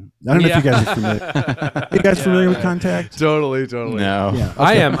again. I don't know if you guys are familiar. You guys familiar with Contact? Totally. No. Yeah,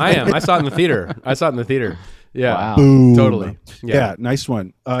 I am. I saw it in the theater. Yeah. Wow. Boom. Totally. Yeah, nice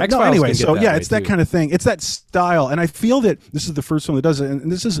one. X-Files Anyway, can get so that yeah, way, it's that too. kind of thing. It's that style, and I feel that this is the first film that does it. And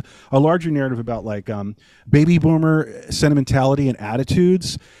this is a larger narrative about like baby boomer sentimentality and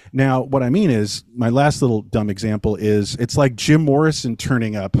attitudes. Now, what I mean is, my last little dumb example is, it's like Jim Morrison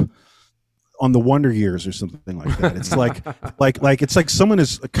turning up on the Wonder Years or something like that. It's like it's like someone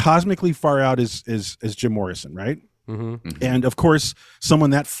as cosmically far out as Jim Morrison, right? And of course,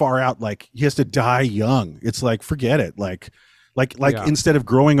 someone that far out, like he has to die young. It's like, forget it. Like instead of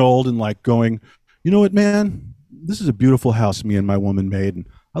growing old and like going, you know what, man, this is a beautiful house me and my woman made, and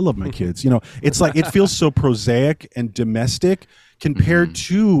I love my kids. It's like, it feels so prosaic and domestic compared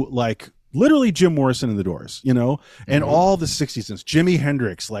to like literally Jim Morrison and the Doors, and all the 60s and Jimi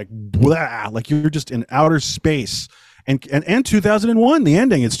Hendrix, like blah, like you're just in outer space. And 2001, the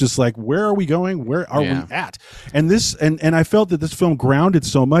ending, it's just like, where are we going? Where are we at? And this, and I felt that this film grounded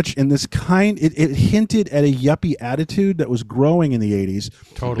so much in this it hinted at a yuppie attitude that was growing in the 80s.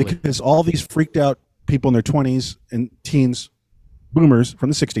 Totally. Because all these freaked out people in their 20s and teens, boomers from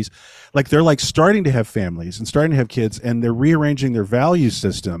the 60s, like they're like starting to have families and starting to have kids, and they're rearranging their value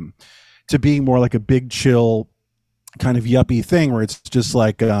system to being more like a big chill kind of yuppie thing where it's just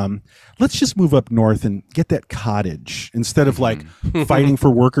like, let's just move up north and get that cottage instead of like fighting for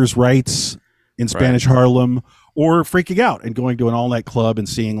workers' rights in Spanish Harlem, or freaking out and going to an all-night club and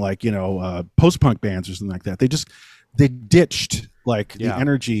seeing like, post-punk bands or something like that. They ditched like the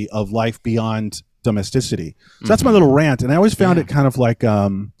energy of life beyond domesticity. So that's my little rant. And I always found it kind of like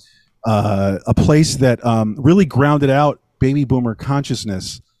a place that really grounded out baby boomer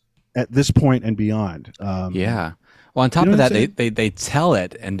consciousness at this point and beyond. Well, on top You know of what that, I'm they tell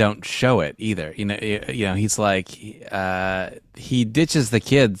it and don't show it either. He's like, he ditches the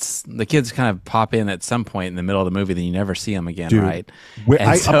kids. The kids kind of pop in at some point in the middle of the movie, then you never see them again, Dude, right?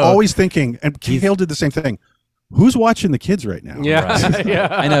 I'm always thinking, and Hale did the same thing. Who's watching the kids right now? Yeah. Right. Yeah.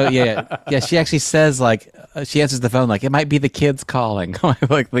 I know. Yeah. She actually says like, she answers the phone like, it might be the kids calling.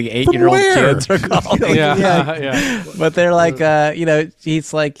 Like the 8-year-old where? kids are calling. Yeah. But they're like,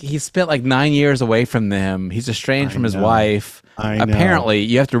 he's like, he spent like 9 years away from them. He's estranged from his wife. I know. Apparently,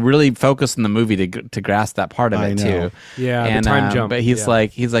 you have to really focus on the movie to grasp that part of I it know. too. Yeah, and, the time jump. But he's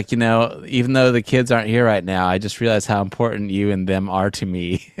like, even though the kids aren't here right now, I just realized how important you and them are to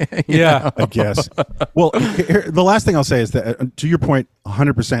me. Yeah. I guess. Well, the last thing I'll say is that, to your point,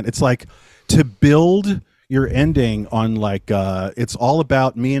 100%, it's like to build your ending on like, it's all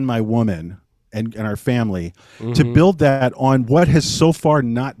about me and my woman and our family, to build that on what has so far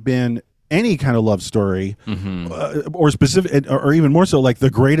not been any kind of love story, or specific, or even more so, like the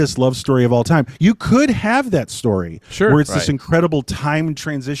greatest love story of all time. You could have that story, where it's this incredible time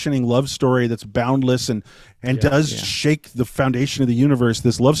transitioning love story that's boundless and does shake the foundation of the universe.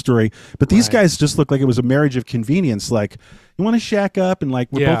 This love story, but these guys just look like it was a marriage of convenience. Like, you want to shack up, and like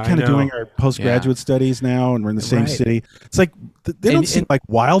we're both kind of doing our postgraduate studies now, and we're in the same city. It's like they don't seem like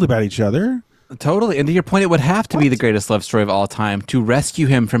wild about each other. Totally. And to your point, it would have to be the greatest love story of all time to rescue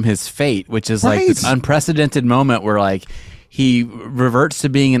him from his fate, which is like this unprecedented moment where like he reverts to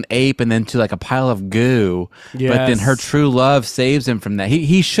being an ape and then to like a pile of goo. But then her true love saves him from that.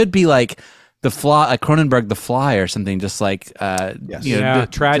 He should be like the Fly, like Cronenberg, The Fly or something, just like,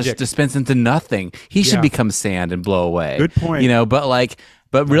 tragic. Just dispense into nothing. He should become sand and blow away. Good point.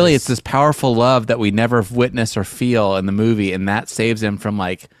 But really it's this powerful love that we never witness or feel in the movie. And that saves him from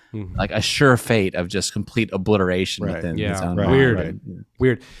like a sure fate of just complete obliteration within his own mind.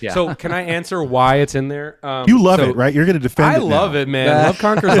 Weird. Yeah. So can I answer why it's in there? You love it, right? You're going to defend it. I love it, man. Love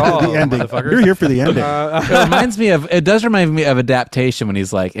conquers all. The ending. Motherfucker. You're here for the ending. It does remind me of Adaptation when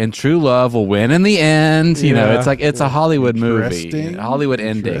he's like, and true love will win in the end. You know, it's like, it's a Hollywood movie, Hollywood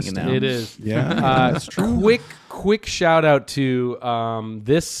ending. You know? It is. Yeah. It's true. Quick shout out to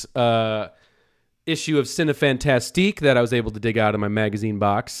this issue of Cinefantastique that I was able to dig out of my magazine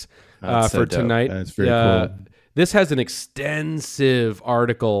box for tonight. That's very cool. This has an extensive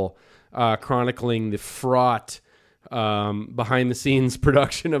article chronicling the fraught behind the scenes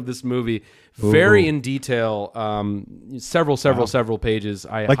production of this movie. Very in detail, several pages.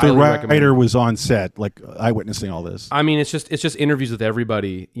 I Like the highly writer recommend. was on set, like eyewitnessing all this. I mean, it's just interviews with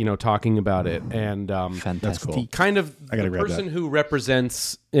everybody, talking about it, and Fantastic. cool. kind of I gotta the grab person that. who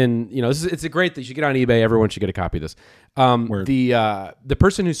represents it's a great that you should get on eBay. Everyone should get a copy of this. The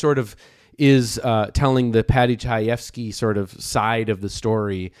person who sort of is telling the Paddy Chayefsky sort of side of the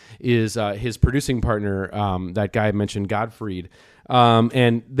story is his producing partner, that guy I mentioned, Gottfried.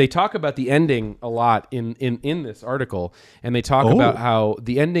 And they talk about the ending a lot in this article, and they talk about how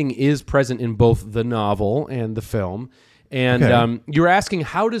the ending is present in both the novel and the film. And you're asking,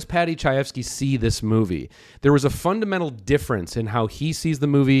 how does Paddy Chayefsky see this movie? There was a fundamental difference in how he sees the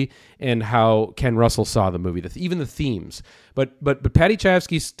movie and how Ken Russell saw the movie, even the themes. But Paddy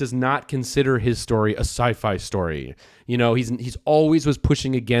Chayefsky does not consider his story a sci-fi story. You know, he's always was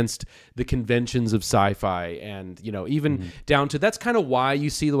pushing against the conventions of sci-fi, and you know, even down to that's kind of why you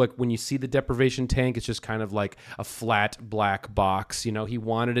see like when you see the deprivation tank, it's just kind of like a flat black box. You know, he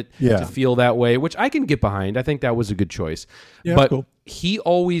wanted it to feel that way, which I can get behind. I think that was a good choice. Yeah, but cool.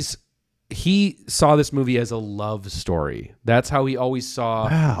 He saw this movie as a love story. That's how he always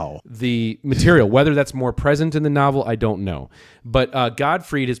saw the material. Whether that's more present in the novel, I don't know. But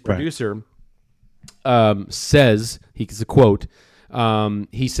Gottfried, his producer, says, he's a quote,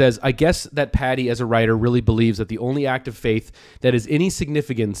 he says, "I guess that Paddy as a writer really believes that the only act of faith that has any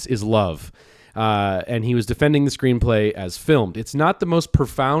significance is love." And he was defending the screenplay as filmed. "It's not the most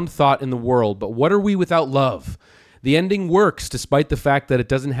profound thought in the world, but what are we without love? The ending works despite the fact that it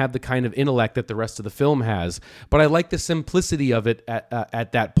doesn't have the kind of intellect that the rest of the film has, but I like the simplicity of it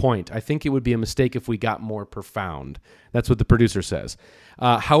at that point. I think it would be a mistake if we got more profound." That's what the producer says.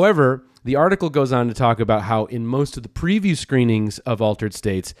 However, the article goes on to talk about how in most of the preview screenings of Altered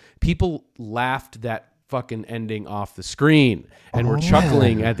States, people laughed that fucking ending off the screen and were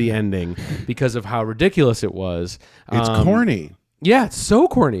chuckling at the ending because of how ridiculous it was. It's corny. Yeah, it's so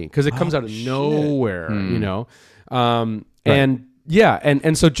corny because it comes out of nowhere, you know? And yeah,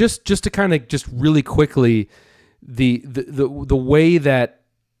 and so just to kind of just really quickly, the way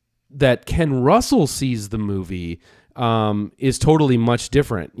that Ken Russell sees the movie is totally much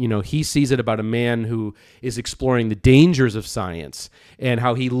different. You know, he sees it about a man who is exploring the dangers of science and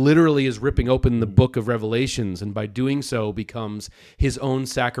how he literally is ripping open the book of Revelations, and by doing so becomes his own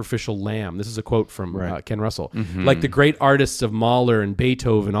sacrificial lamb. This is a quote from Ken Russell. Like the great artists of Mahler and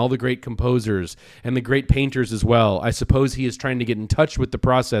Beethoven, all the great composers and the great painters as well, I suppose he is trying to get in touch with the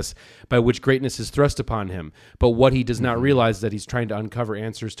process by which greatness is thrust upon him. But what he does not realize is that he's trying to uncover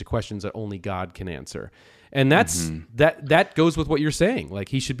answers to questions that only God can answer. And that's that goes with what you're saying. Like,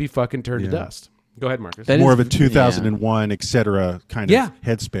 he should be fucking turned to dust. Go ahead, Marcus. That more of a 2001, et cetera, kind of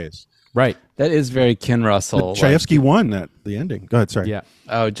headspace. Right. That is very Ken Russell. Chayefsky won the ending. Go ahead, sorry. Yeah.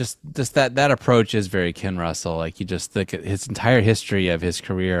 Oh, just that approach is very Ken Russell. Like, you just think his entire history of his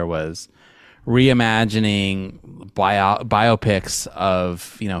career was reimagining biopics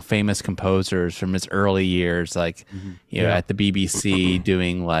of, you know, famous composers from his early years, like, you know, at the BBC,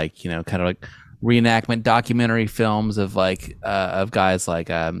 doing like, you know, kind of like reenactment documentary films of like of guys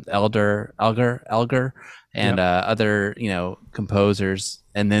like Elgar and other, you know, composers,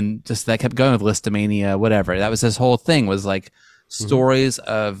 and then just that kept going with Listomania, whatever. That was his whole thing, was like stories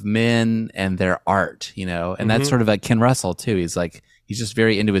of men and their art, you know. And that's sort of like Ken Russell too. He's just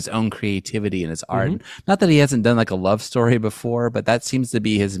very into his own creativity and his art. Not that he hasn't done like a love story before, but that seems to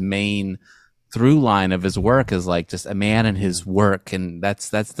be his main through line of his work, is like just a man and his work, and that's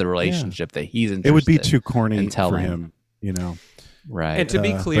the relationship that he's interested. It would be too corny for him, you know. Right. And to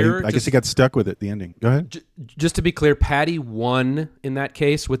be clear, I guess he got stuck with it. The ending. Go ahead. Just to be clear, Paddy won in that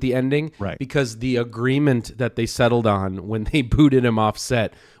case with the ending, right? Because the agreement that they settled on when they booted him off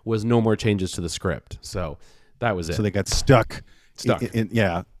set was no more changes to the script. So that was it. So they got stuck. They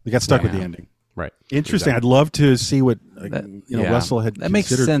got stuck with the ending. Right. Interesting. Exactly. I'd love to see what Russell had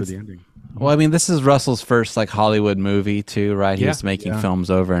considered for the ending. Well, I mean, this is Russell's first like Hollywood movie too, right? He was making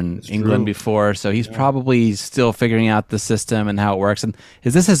films over in England before, so he's probably still figuring out the system and how it works. And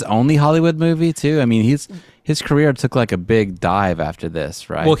is this his only Hollywood movie too? I mean, his career took like a big dive after this,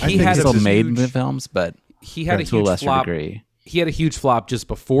 right? Well, he had still made films, but he had to a lesser degree. He had a huge flop just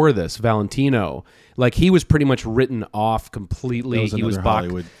before this, Valentino. Like, he was pretty much written off completely. He was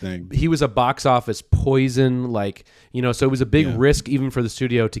Hollywood thing. He was a box office poison, like, you know. So it was a big risk even for the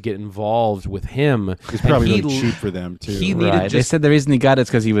studio to get involved with him. It's probably really cheap for them too. They said the reason he got it is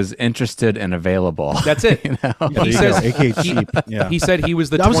because he was interested and available. That's it. You know? He says he said he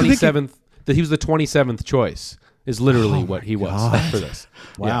was the 27th. That he was the 27th choice. Is literally what he was for this.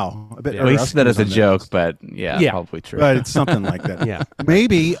 Wow. Yeah. I bet he said that as a joke, but probably true. But it's something like that. Yeah.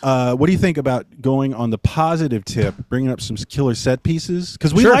 Maybe, what do you think about going on the positive tip, bringing up some killer set pieces?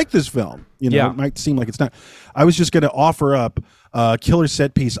 Because we like this film. It might seem like it's not. I was just going to offer up killer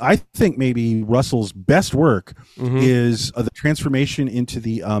set piece. I think maybe Russell's best work is the transformation into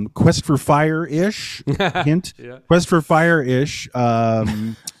the Quest for Fire-ish hint. Quest for Fire-ish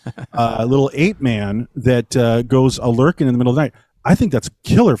little ape man that goes a-lurking in the middle of the night. I think that's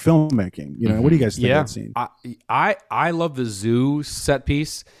killer filmmaking. What do you guys think of that scene? I love the zoo set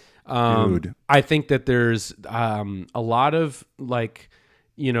piece. Dude. I think that there's a lot of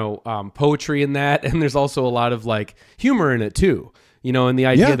poetry in that, and there's also a lot of humor in it too. And the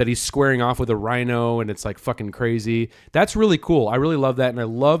idea that he's squaring off with a rhino and it's fucking crazy. That's really cool. I really love that, and I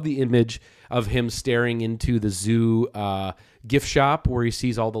love the image of him staring into the zoo gift shop where he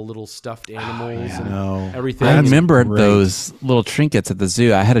sees all the little stuffed animals and everything. I remember those little trinkets at the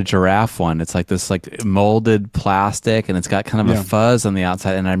zoo. I had a giraffe one. It's this molded plastic, and it's got kind of a fuzz on the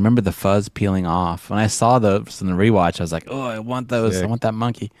outside. And I remember the fuzz peeling off. When I saw those in the rewatch, I was like, "Oh, I want those. Sick. I want that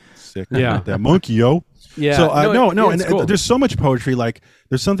monkey." Sick. Yeah, that monkey, yo. Yeah. So and cool. there's so much poetry.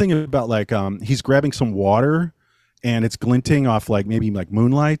 There's something about he's grabbing some water, and it's glinting off maybe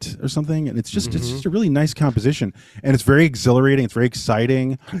moonlight or something, and it's just a really nice composition, and it's very exhilarating. It's very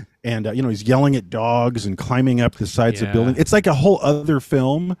exciting, and he's yelling at dogs and climbing up the sides of buildings. It's like a whole other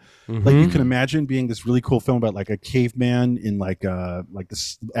film. You can imagine being this really cool film about a caveman in the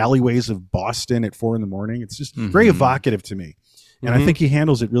alleyways of Boston at 4 a.m. It's just very evocative to me. And I think he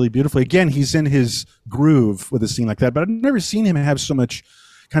handles it really beautifully. Again, he's in his groove with a scene like that, but I've never seen him have so much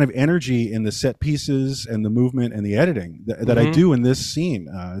kind of energy in the set pieces and the movement and the editing that I do in this scene.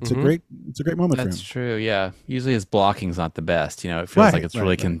 It's a great moment for him. That's true. Yeah. Usually his blocking's not the best. It feels like it's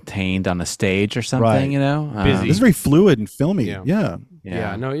really contained on a stage or something. Busy. It's very fluid and filmy. Yeah.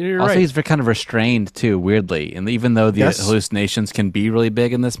 No, you're also, right. he's very kind of restrained too, weirdly. And even though the hallucinations can be really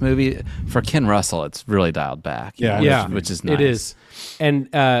big in this movie, for Ken Russell, it's really dialed back. Which is nice. It is.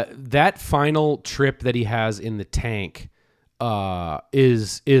 And that final trip that he has in the tank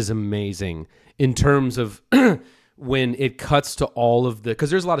is amazing in terms of when it cuts to all of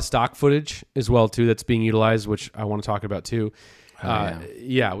because there's a lot of stock footage as well too that's being utilized, which I want to talk about too. We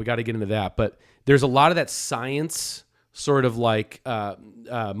got to get into that, but there's a lot of that science sort of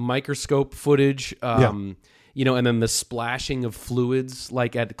microscope footage, and then the splashing of fluids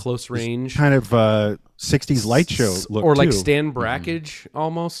at close range, kind of 60s light show look, or too. Stan Brakhage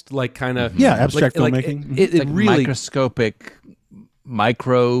almost abstract filmmaking. It really microscopic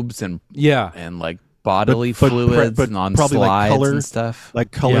microbes and bodily but fluids and on probably slides color, and stuff.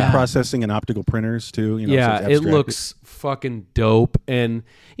 Color processing and optical printers too. It looks fucking dope, and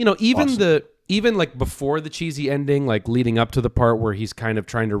even awesome. Even before the cheesy ending, leading up to the part where he's kind of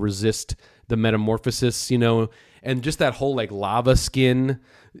trying to resist the metamorphosis, and just that whole lava skin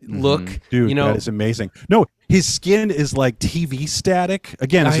look, dude, that is amazing. No, his skin is TV static.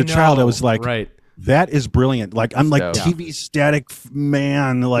 Again, as a child, I was right. That is brilliant. I'm TV static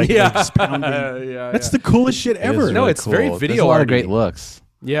man. Just pounding. That's the coolest shit ever. Really it's cool. very video There's a lot of arty. great looks.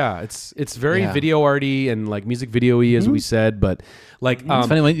 Yeah, it's very video arty and music video-y as we said, but it's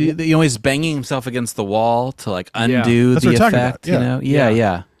funny when he's banging himself against the wall to undo That's the what we're talking effect.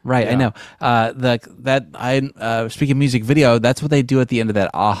 about. Right, I know. Speaking of music video, that's what they do at the end of that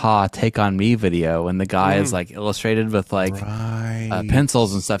Aha Take On Me video when the guy is illustrated with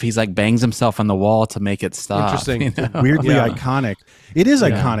pencils and stuff. He's bangs himself on the wall to make it stop. Interesting. Weirdly iconic. It is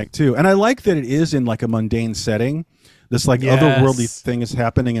iconic too. And I like that it is in a mundane setting. This otherworldly thing is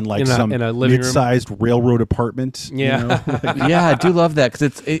happening in some in a living mid-sized railroad apartment. Yeah, I do love that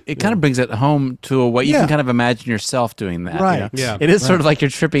because it kind of brings it home to what you can kind of imagine yourself doing that. Right. Yeah. It is sort of like you're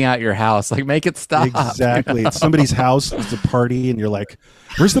tripping out your house. Make it stop. Exactly. It's somebody's house. It's a party, and you're like,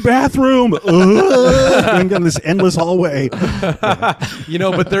 "Where's the bathroom?" I'm down this endless hallway.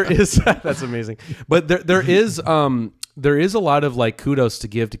 But there is that's amazing. But there is a lot of kudos to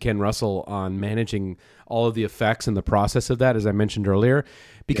give to Ken Russell on managing all of the effects and the process of that, as I mentioned earlier,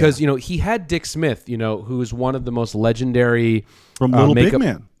 because he had Dick Smith, who is one of the most legendary from Little Big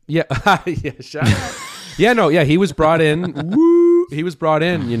Man. Yeah, shout out. He was brought in. He was brought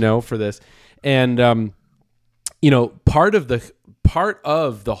in, for this, and part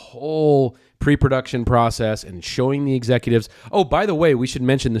of the whole pre-production process and showing the executives. Oh, by the way, we should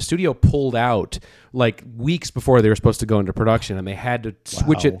mention the studio pulled out weeks before they were supposed to go into production, and they had to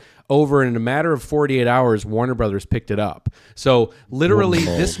switch it over. And in a matter of 48 hours, Warner Brothers picked it up. So literally,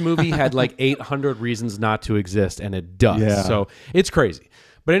 this movie had 800 reasons not to exist, and it does. Yeah. So it's crazy.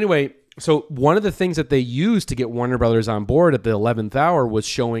 But anyway, So one of the things that they used to get Warner Brothers on board at the 11th hour was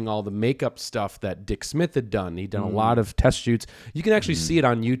showing all the makeup stuff that Dick Smith had done. He'd done a lot of test shoots. You can actually see it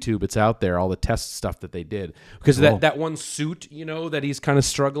on YouTube. It's out there, all the test stuff that they did. Because that one suit, that he's kind of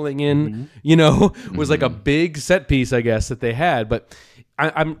struggling in, was like a big set piece, I guess, that they had. But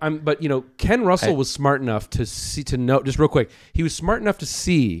Ken Russell was smart enough to know, just real quick, he was smart enough to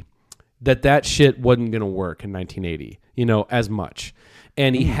see that shit wasn't going to work in 1980, as much.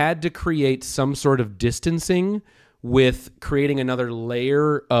 And he had to create some sort of distancing with creating another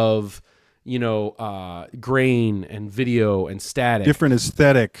layer of, grain and video and static. Different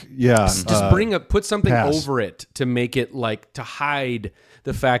aesthetic. Yeah. Just put something pass. over it to make it to hide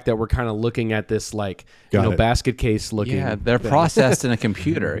the fact that we're kind of looking at this Got it. basket case looking. Yeah, they're processed in a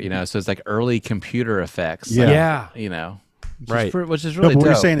computer, so it's like early computer effects. Yeah. Right. Which is No, really but what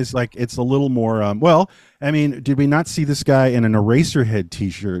you're dope. saying is it's a little more. Did we not see this guy in an Eraserhead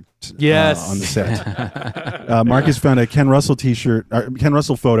T-shirt? Yes. On the set. Marcus found a Ken Russell T-shirt, Ken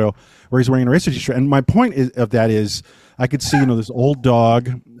Russell photo where he's wearing an Eraser T-shirt, and my point of that is I could see this old dog.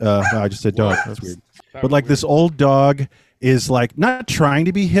 I just said dog. That's weird. But this old dog is not trying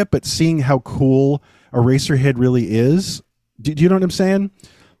to be hip, but seeing how cool Eraserhead really is. Do you know what I'm saying?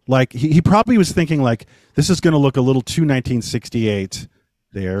 He probably was thinking this is going to look a little too 1968.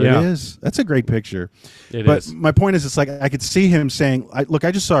 There it is. That's a great picture. But my point is, I could see him saying, "Look,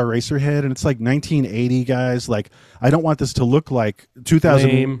 I just saw Eraserhead, and it's 1980, guys. I don't want this to look like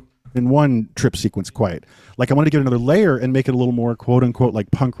 2001 trip sequence quite. I want to get another layer and make it a little more quote unquote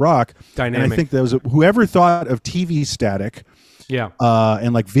punk rock Dynamic. And I think there was whoever thought of TV static." Yeah.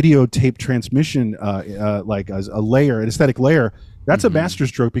 And videotape transmission, as a layer, an aesthetic layer. That's a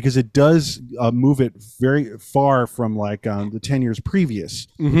masterstroke because it does move it very far from the 10 years previous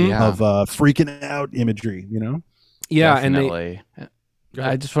of freaking out imagery. Yeah, Definitely.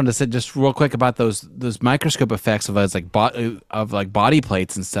 I just wanted to say just real quick about those microscope effects of body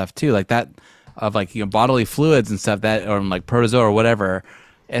plates and stuff too, like that of bodily fluids and stuff that or protozoa or whatever.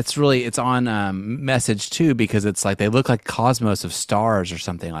 It's on message too because it's they look like cosmos of stars or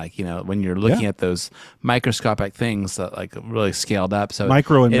something when you're looking at those microscopic things that really scaled up. So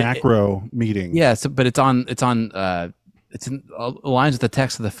micro and macro meeting. Yeah, but it's in aligns with the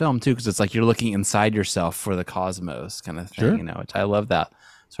text of the film too because it's you're looking inside yourself for the cosmos kind of thing. Sure. Which I love that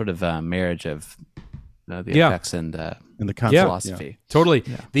sort of marriage of the effects and the concept. philosophy. Yeah, totally.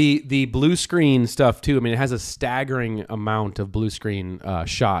 Yeah. The blue screen stuff too. I mean, it has a staggering amount of blue screen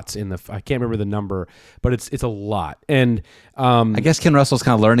shots in the. I can't remember the number, but it's a lot. And I guess Ken Russell's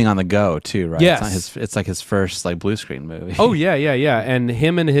kind of learning on the go too, right? Yes. It's his first blue screen movie. Oh yeah. And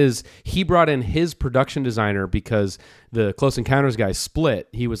he brought in his production designer because the Close Encounters guy split.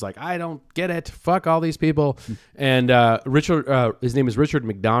 He was like, I don't get it. Fuck all these people. And Richard, his name is Richard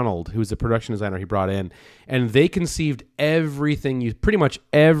McDonald, who's the production designer he brought in, and they conceived everything. Pretty much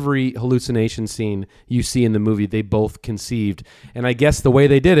every hallucination scene you see in the movie, they both conceived. And I guess the way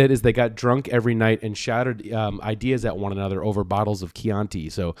they did it is they got drunk every night and shouted ideas at one another over bottles of Chianti.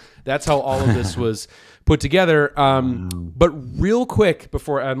 So that's how all of this was put together. But real quick,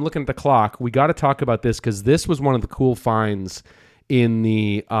 before I'm looking at the clock, we got to talk about this because this was one of the cool finds in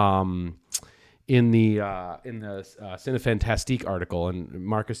the Cinefantastique article. And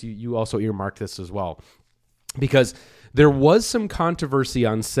Marcus, you also earmarked this as well, because there was some controversy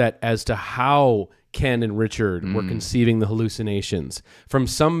on set as to how Ken and Richard were conceiving the hallucinations from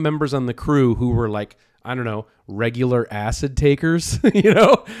some members on the crew who were I don't know, regular acid takers,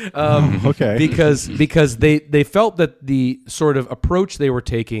 Okay. Because they felt that the sort of approach they were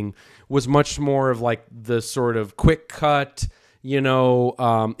taking was much more of the sort of quick cut,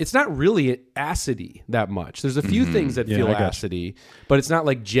 it's not really acidy that much. There's a few things that feel acidy, but it's not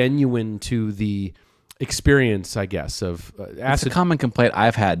genuine to the experience, I guess, of acid. It's a common complaint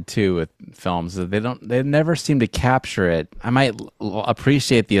I've had too with films that they never seem to capture it. I might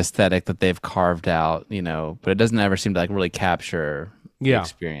appreciate the aesthetic that they've carved out, but it doesn't ever seem to really capture the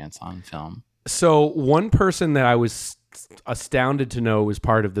experience on film. So one person that I was astounded to know was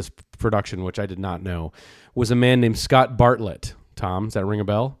part of this production, which I did not know, was a man named Scott Bartlett. Tom, does that ring a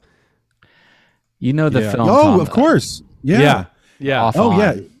bell? The film. Oh, Tom, of course. Yeah. Off Oh, on.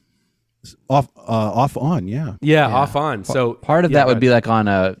 yeah. Off on. Yeah. Yeah, off on. So Part of that would be on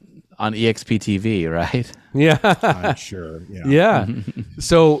EXP TV, right? Yeah. I'm sure. Yeah. Yeah.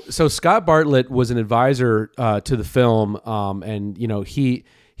 So Scott Bartlett was an advisor to the film, and he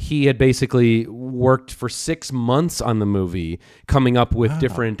he had basically worked for 6 months on the movie, coming up with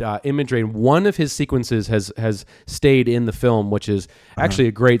different imagery. And one of his sequences has stayed in the film, which is actually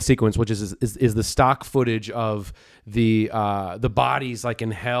a great sequence, which is the stock footage of the bodies like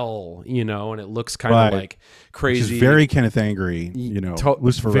in hell, you know, and it looks kind of like crazy. Which is very Kenneth Angry, you know,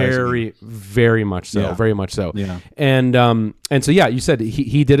 Lucifer Rising. Very much so, very much so. Yeah. And so you said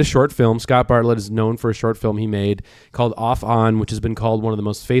he did a short film. Scott Bartlett is known for a short film he made called Off On, which has been called one of the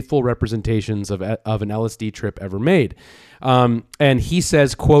most faithful representations of an LSD trip ever made. And he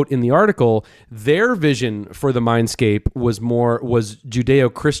says, quote, in the article, their vision for the mindscape was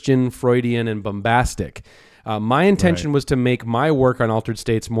Judeo-Christian, Freudian, and bombastic. My intention was to make my work on Altered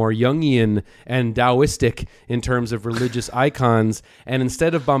States more Jungian and Taoistic in terms of religious icons, and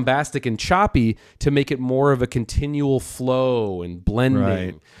instead of bombastic and choppy, to make it more of a continual flow and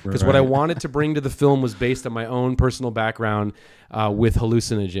blending. Because what I wanted to bring to the film was based on my own personal background with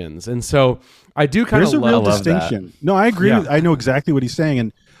hallucinogens. And so I do kind of love that. There's a real distinction. No, I agree. I know exactly what he's saying,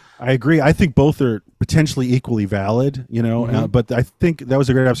 and I agree. I think both are potentially equally valid, you know, but I think that was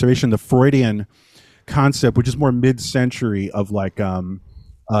a great observation. The Freudian concept, which is more mid-century, of like the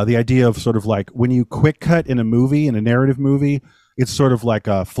idea of sort of like when you quick cut in a movie, in a narrative movie, it's sort of like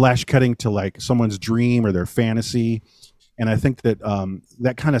a flash cutting to like someone's dream or their fantasy. And I think that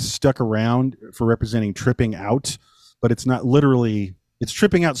that kind of stuck around for representing tripping out, but it's not literally, it's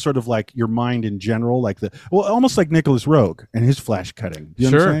tripping out sort of like your mind in general, like almost like Nicholas Roeg and his flash cutting.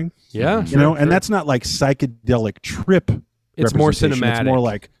 You know what I'm saying? Yeah. You know, and that's not like psychedelic trip. It's more cinematic. It's more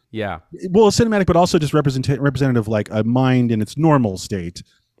like, well, cinematic, but also just representative, like a mind in its normal state,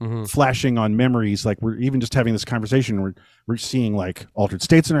 flashing on memories. Like we're even just having this conversation, we're seeing like altered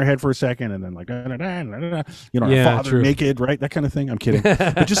states in our head for a second, and then like you know, our father naked, right? That kind of thing. I'm kidding,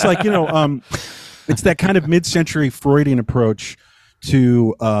 but just like, you know, it's that kind of mid-century Freudian approach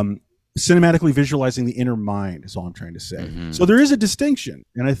to cinematically visualizing the inner mind is all I'm trying to say. So there is a distinction,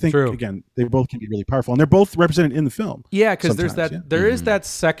 and I think again they both can be really powerful, and they're both represented in the film. Yeah, because there's that there is that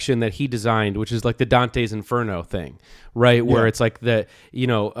section that he designed, which is like the Dante's Inferno thing, right? Where it's like the, you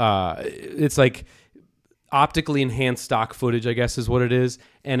know, it's like optically enhanced stock footage, I guess is what it is,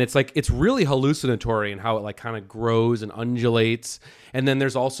 and it's like it's really hallucinatory in how it like kind of grows and undulates. And then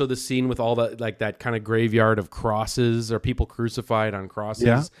there's also the scene with all that, like that kind of graveyard of crosses or people crucified on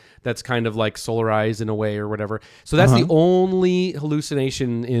crosses. That's kind of like solarized in a way or whatever. So that's the only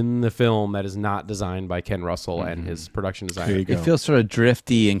hallucination in the film that is not designed by Ken Russell and his production designer. It feels sort of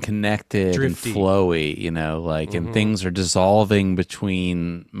drifty and connected and flowy, you know, like, and things are dissolving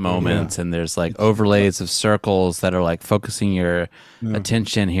between moments, and there's like overlays of circles that are like focusing your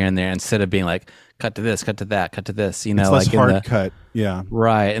attention here and there, instead of being like, cut to this, cut to that, cut to this, you know, it's like less hard cut. Yeah.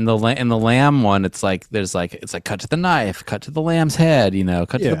 Right. In the lamb one, it's like it's like cut to the knife, cut to the lamb's head, you know,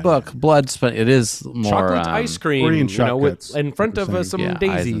 cut to the book, blood. It is more chocolate ice cream, you know, in front of some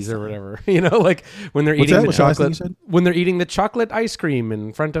daisies or whatever, you know, like when they're eating the chocolate, when they're eating the chocolate ice cream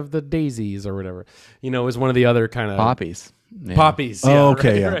in front of the daisies or whatever, you know, is one of the other kind of poppies. Poppies. Yeah,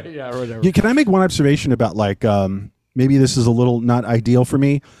 okay. Right, yeah, whatever. Yeah, can I make one observation about like maybe this is a little not ideal for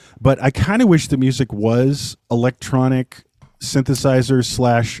me, but I kind of wish the music was electronic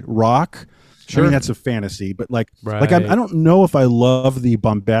synthesizer / rock. Sure. I mean, that's a fantasy, but like I don't know if I love the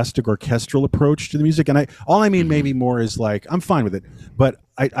bombastic orchestral approach to the music. And all I mean maybe more is like, I'm fine with it, but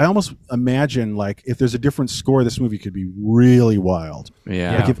I almost imagine like if there's a different score, this movie could be really wild.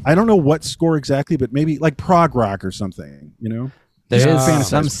 Yeah. Like if, I don't know what score exactly, but maybe like prog rock or something, you know? There's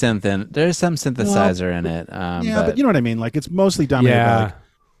some synthesizer in it. But you know what I mean? Like it's mostly dominated by like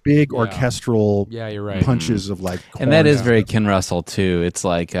big orchestral you're right. punches of like, and that is very Ken Russell too. It's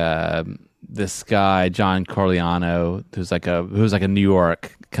like this guy John Corigliano, who's like a New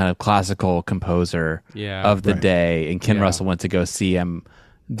York kind of classical composer of the day, and Ken Russell went to go see him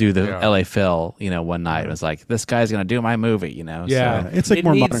do the LA Phil, you know, one night. It was like, this guy's gonna do my movie, you know. So it's like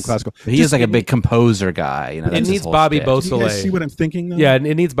more modern classical. He is like a big composer guy, you know. It needs Bobby Beausoleil. You guys see what I'm thinking though? Yeah,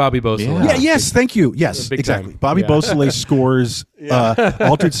 it needs Bobby Beausoleil. Yeah, yes, thank you. Yes, exactly. Bobby Beausoleil scores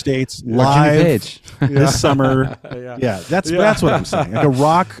Altered States live this summer. That's what I'm saying. Like a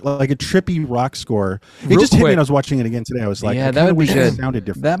rock, like a trippy rock score. It just hit me when I was watching it again today. I was like, that would be good. It sounded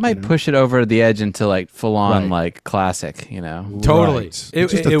different. That might push it over the edge into like full on like classic, you know. Totally.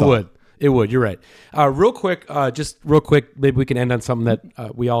 It would. It would. You're right. Real quick, maybe we can end on something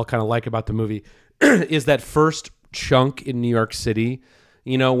that we all kind of like about the movie is that first chunk in New York City,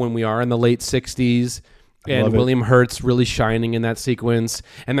 you know, when we are in the late 60s And Love it. William Hurt's really shining in that sequence,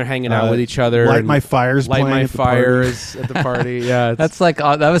 and they're hanging out with each other. Light and My Fire's Light playing My at the party. Fires at the party. Yeah, That's like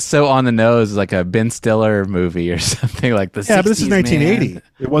that was so on the nose, like a Ben Stiller movie or something like the. Yeah, but this is 60s, man. 1980.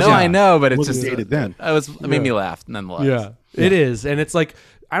 It wasn't. No, I know, but it it's wasn't just dated then. It made me laugh nonetheless. yeah, it is, and it's like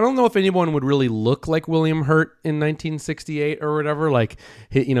I don't know if anyone would really look like William Hurt in 1968 or whatever. Like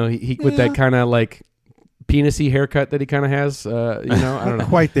he with that kind of like penisy haircut that he kind of has. I don't know.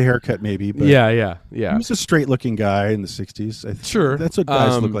 Quite the haircut, maybe. But Yeah. He was a straight-looking guy in the 60s. Sure. That's what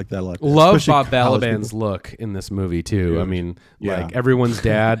guys look like that a lot. Love Especially Bob college Balaban's people. look in this movie too. Dude. I mean, Yeah. like everyone's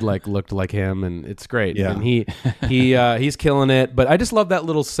dad like looked like him, and it's great. Yeah. And he's killing it. But I just love that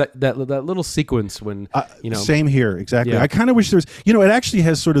little that little sequence when Same here, exactly. Yeah. I kind of wish there was. It actually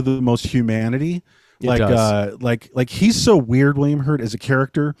has sort of the most humanity. It Like, does. like he's so weird, William Hurt, as a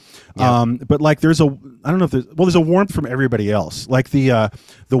character. But like, there's there's a warmth from everybody else. Like the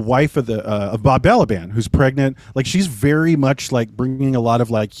wife of Bob Balaban, who's pregnant. Like, she's very much like bringing a lot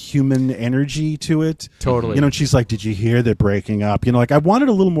of like human energy to it. Totally. And she's like, "Did you hear they're breaking up?" Like, I wanted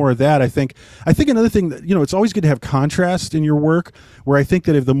a little more of that. I think another thing that it's always good to have contrast in your work. Where I think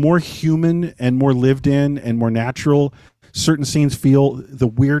that if the more human and more lived in and more natural certain scenes feel, the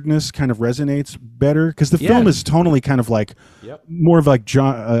weirdness kind of resonates better, because the film is tonally kind of like more of like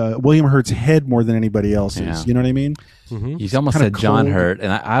William Hurt's head more than anybody else's. Yeah. You know what I mean? You almost Kinda said John cold. Hurt,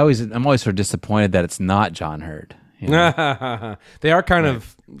 and I'm always sort of disappointed that it's not John Hurt. They are kind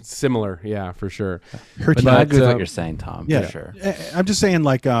of similar, yeah, for sure. Hurt. But I agree with uh, what you're saying, Tom. Yeah, For sure. I'm just saying,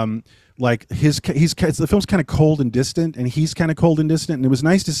 like the film's kind of cold and distant, and he's kind of cold and distant, and it was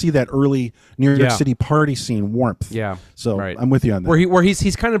nice to see that early New York Yeah. City party scene warmth. Yeah. So right. I'm with you on that. Where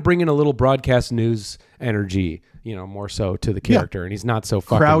he's kind of bringing a little broadcast news energy, more so to the character, and he's not so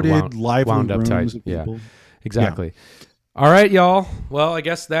fucking Crowded, lively wound up tight. rooms of Yeah, people. exactly. All right, y'all. Well, I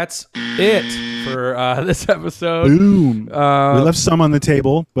guess that's it for this episode. Boom. We left some on the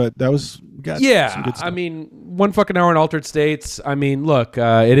table, but that was we got some Yeah, good stuff. I mean, 1 fucking hour in Altered States. I mean, look,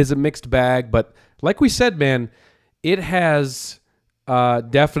 it is a mixed bag, but like we said, man, it has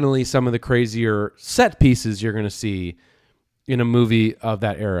definitely some of the crazier set pieces you're going to see in a movie of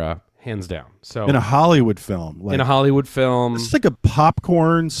that era, hands down. So in a Hollywood film, like, in a Hollywood film, it's like a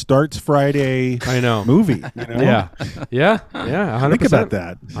popcorn starts Friday. I know. Movie. yeah, 100%. Think about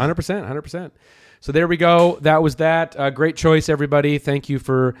that. 100%. So there we go. That was that. Great choice, everybody. Thank you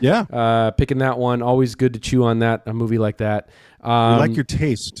for picking that one. Always good to chew on that, a movie like that. We like your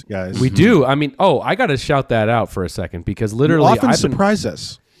taste, guys. We do. I mean, I got to shout that out for a second, because You literally often surprise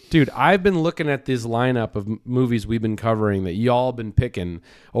us. Dude, I've been looking at this lineup of movies we've been covering that y'all been picking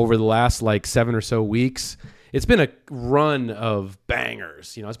over the last like 7 or so weeks. It's been a run of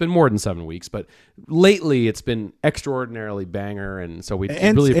bangers. It's been more than 7 weeks, but lately it's been extraordinarily banger, and so we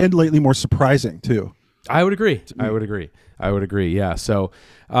And lately more surprising too. I would agree. Yeah. So,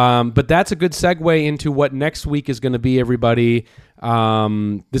 but that's a good segue into what next week is going to be, everybody.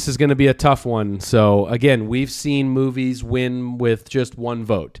 This is going to be a tough one. So again, we've seen movies win with just one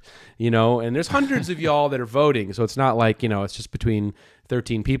vote, and there's hundreds of y'all that are voting. So it's not like, it's just between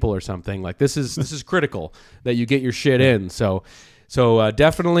 13 people or something. Like this is critical that you get your shit in. So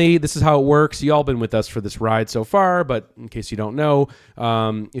definitely, this is how it works. Y'all been with us for this ride so far, but in case you don't know,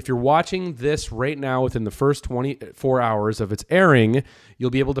 if you're watching this right now within the first 24 hours of its airing, you'll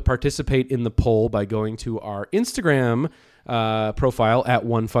be able to participate in the poll by going to our Instagram profile at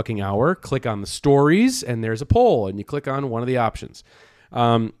 1 fucking hour. Click on the stories, and there's a poll, and you click on one of the options.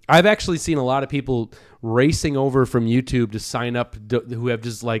 I've actually seen a lot of people racing over from YouTube to sign up who have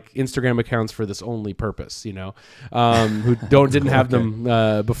just like Instagram accounts for this only purpose, who didn't have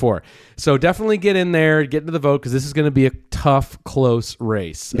them before. So definitely get in there, get into the vote, because this is going to be a tough, close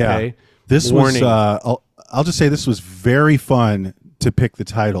race. Okay? Yeah. This Warning. was, I'll just say this was very fun to pick the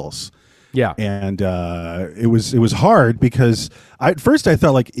titles. Yeah. And it was hard because at first I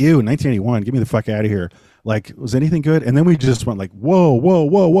thought like, ew, 1981, get me the fuck out of here. Like, was anything good? And then we just went like,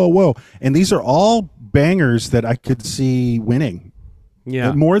 whoa. And these are all bangers that I could see winning.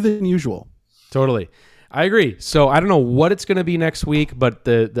 Yeah. More than usual. Totally. I agree. So I don't know what it's going to be next week, but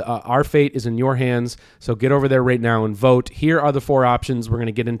our fate is in your hands. So get over there right now and vote. Here are the 4 options. We're going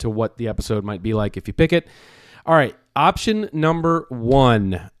to get into what the episode might be like if you pick it. All right. Option number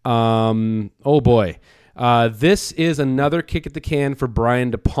 1. Oh boy. This is another kick at the can for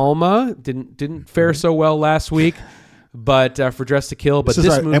Brian De Palma. Didn't fare so well last week, but for Dress to Kill. But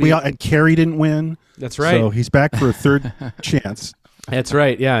this movie, and Carrie didn't win. That's right. So he's back for a third chance. That's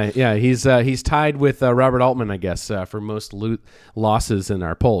right. Yeah. He's tied with Robert Altman, I guess, for most losses in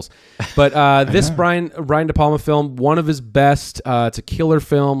our polls. But this Brian De Palma film, one of his best. It's a killer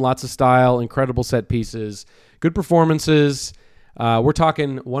film, lots of style, incredible set pieces, good performances. We're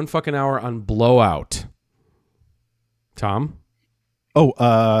talking 1 fucking hour on Blowout. Tom? Oh,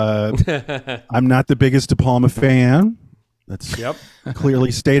 I'm not the biggest De Palma fan. That's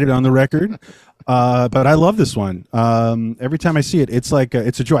clearly stated on the record. But I love this one. Every time I see it, it's like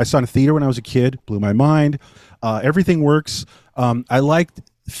it's a joy. I saw it in a theater when I was a kid. Blew my mind. Everything works. I liked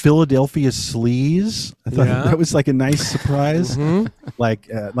Philadelphia Sleaze. I thought that was like a nice surprise. Like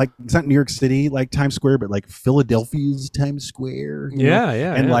it's not New York City like Times Square, but like Philadelphia's Times Square. You know?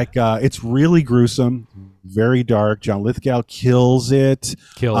 And like it's really gruesome, very dark. John Lithgow kills it.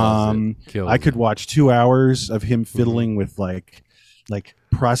 I could watch 2 hours of him fiddling with like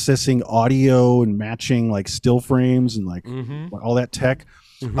processing audio and matching like still frames and like all that tech.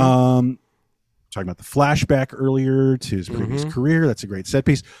 Talking about the flashback earlier to his previous career. That's a great set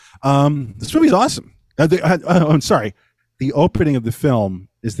piece. This movie's awesome. I'm sorry. The opening of the film,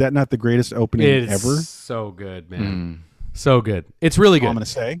 is that not the greatest opening ever? So good, man. So good. It's really good. I'm going to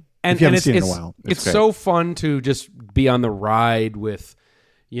say. And, if you haven't seen it in a while. It's so fun to just be on the ride with,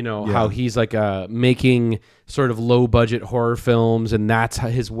 how he's like making sort of low budget horror films, and that's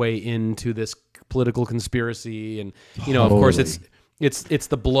his way into this political conspiracy. And, of course it's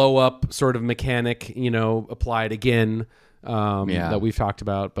the blow up sort of mechanic, applied again. That we've talked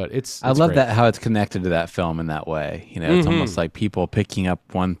about, but I love great. that how it's connected to that film in that way. It's almost like people picking up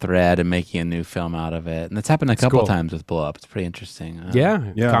one thread and making a new film out of it, and it's happened a couple times with Blow Up. It's pretty interesting.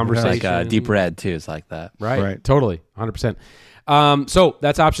 Conversation. Like Deep Red too is like that. Right. Totally, 100%. So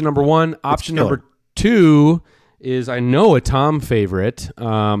that's option number one. Option number two is, I know, a Tom favorite.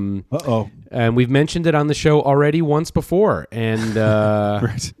 And we've mentioned it on the show already once before, and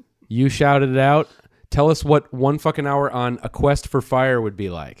you shouted it out. Tell us what 1 fucking hour on A Quest for Fire would be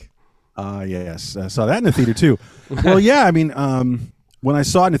like. Yes. I saw that in the theater too. Well, yeah, I mean, when I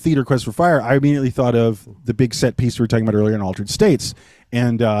saw it in the theater, Quest for Fire, I immediately thought of the big set piece we were talking about earlier in Altered States.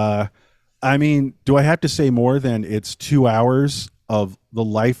 And I mean, do I have to say more than it's 2 hours of the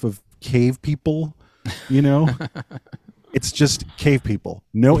life of cave people? It's just cave people.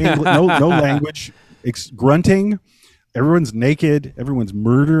 No language, grunting. Everyone's naked. Everyone's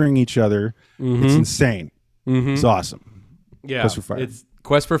murdering each other. It's insane. It's awesome. Yeah, Quest for Fire. It's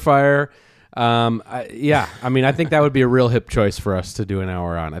Quest for Fire. I mean, I think that would be a real hip choice for us to do an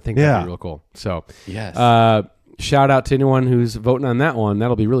hour on. I think that'd be real cool. So, yes. Shout out to anyone who's voting on that one.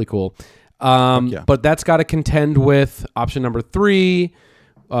 That'll be really cool. But that's got to contend with option number 3.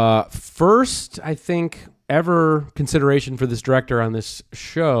 First, I think, ever consideration for this director on this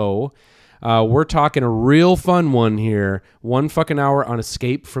show. We're talking a real fun one here. 1 fucking hour on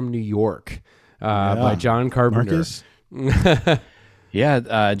Escape from New York by John Carpenter.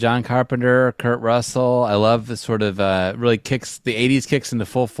 John Carpenter, Kurt Russell. I love the sort of really kicks the 80s kicks into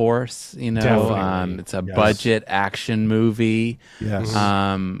full force. It's a budget action movie. Yes.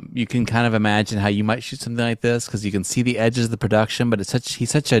 You can kind of imagine how you might shoot something like this because you can see the edges of the production, but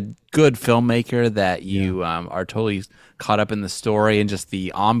he's such a good filmmaker that you are totally caught up in the story and just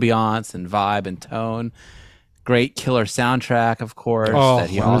the ambiance and vibe and tone. Great killer soundtrack, of course. That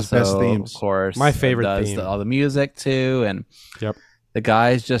he one of his best also, themes. of course, My favorite does theme. all the music too, and the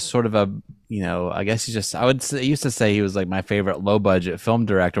guy's just sort of I guess I used to say he was like my favorite low budget film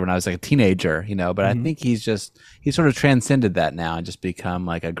director when I was like a teenager, but I think he's sort of transcended that now and just become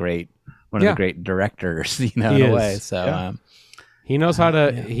like one of the great directors, in a way. So he knows how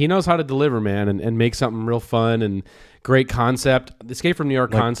to deliver, man, and make something real fun and great concept. The Escape from New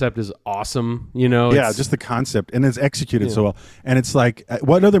York concept is awesome. Just the concept, and it's executed so well. And it's like,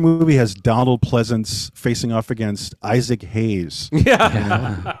 what other movie has Donald Pleasance facing off against Isaac Hayes?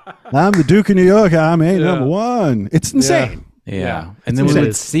 I'm the Duke of New York. I'm number one. It's insane. Yeah. And then we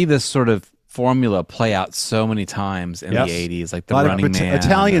would see this sort of formula play out so many times in the 80s, like the Running Man.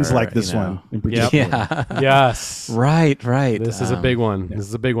 Italians like this one in particular. Yes. Right. This is a big one. This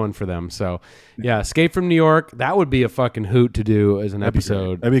is a big one for them. So, Escape from New York, that would be a fucking hoot to do as an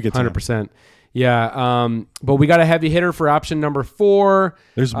episode. That'd be a good time. 100%. Yeah. But we got a heavy hitter for option number 4.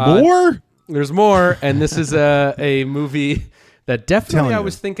 There's more? There's more. And this is a movie that definitely I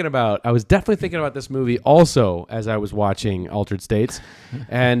was definitely thinking about this movie also as I was watching Altered States.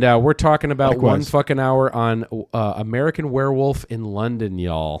 And we're talking about 1 fucking hour on American Werewolf in London,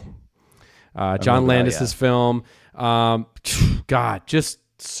 y'all. John Landis's film. God, just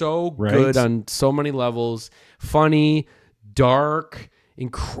so good on so many levels. Funny, dark,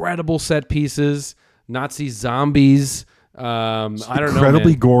 incredible set pieces, Nazi zombies I don't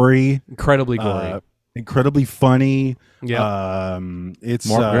incredibly know, gory, incredibly gory, incredibly funny. Yeah. It's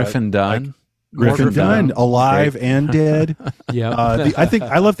More Griffin Dunn. like Griffin Dunn, alive and dead. yeah. I think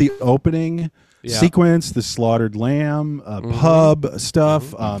I love the opening sequence, the slaughtered lamb, pub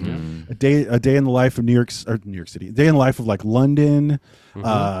stuff. A day in the life of New York City. A day in the life of like London.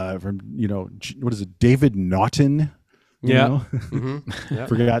 From what is it? David Naughton. You know?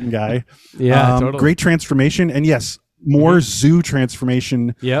 Forgotten guy. Yeah, totally. Great transformation, and yes, more zoo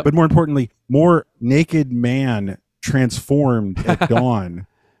transformation. Yep. But more importantly, more naked man transformed at dawn.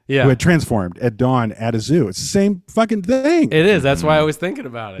 Yeah. Who had transformed at dawn at a zoo. It's the same fucking thing. It is. That's why I was thinking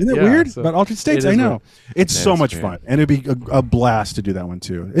about it. Isn't it weird? About alternate states, I know. Weird. It's so much fun, and it'd be a blast to do that one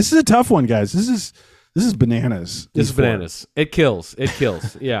too. This is a tough one, guys. This is bananas. This is bananas. It kills. It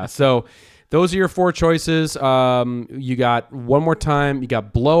kills. Yeah. So those are your 4 choices. You got One More Time. You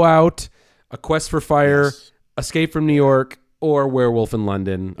got Blowout, A Quest for Fire, Escape from New York, or Werewolf in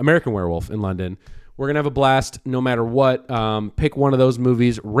London. American Werewolf in London. We're going to have a blast no matter what. Pick one of those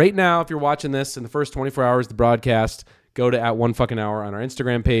movies. Right now, if you're watching this in the first 24 hours of the broadcast, go to @OneFuckingHour on our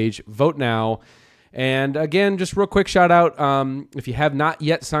Instagram page. Vote now. And again, just real quick shout out. If you have not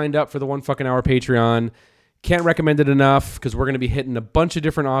yet signed up for the One Fucking Hour Patreon, can't recommend it enough because we're going to be hitting a bunch of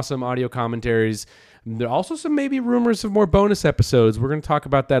different awesome audio commentaries. There are also some maybe rumors of more bonus episodes. We're going to talk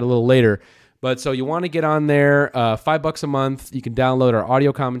about that a little later. But so you want to get on there, $5 a month. You can download our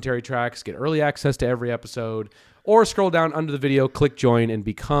audio commentary tracks, get early access to every episode, or scroll down under the video, click join, and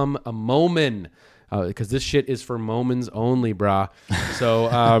become a Momin. Because this shit is for Momins only, brah.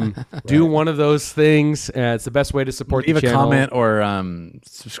 So do one of those things. It's the best way to support the channel. Leave a comment or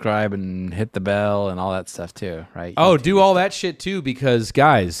subscribe and hit the bell and all that stuff too, right? Oh, do all that shit too, because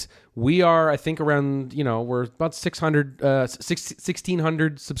guys, we are, I think, around, we're about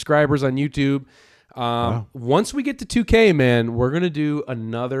 1,600 subscribers on YouTube. Wow. Once we get to 2K, man, we're going to do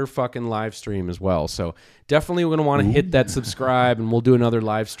another fucking live stream as well. So definitely we're going to want to hit that subscribe, and we'll do another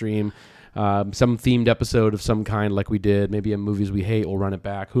live stream. Some themed episode of some kind like we did. Maybe a movies we hate, we'll run it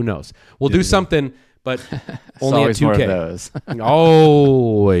back. Who knows? We'll do something, but only at 2K. More of those.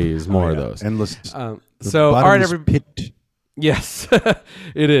 Always more of those. Endless. So, all right, everybody. Yes,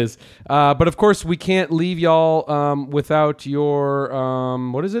 it is. But of course, we can't leave y'all without your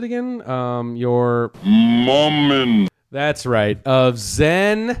what is it again? Your Momin. That's right. Of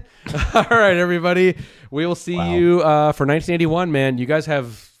Zen. All right, everybody. We will see you for 1981. Man, you guys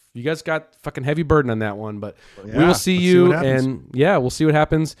got fucking heavy burden on that one, but we will see you, and we'll see what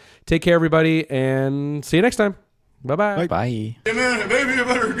happens. Take care, everybody, and see you next time. Bye-bye. Bye. Hey, man, maybe you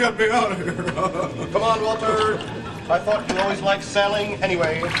better get me out of here. Come on, Walter. I thought you always liked selling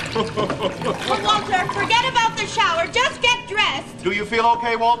anyway. Well, Walter, forget about the shower. Just get dressed. Do you feel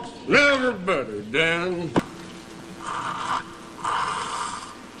okay, Walt? Never better, Dan.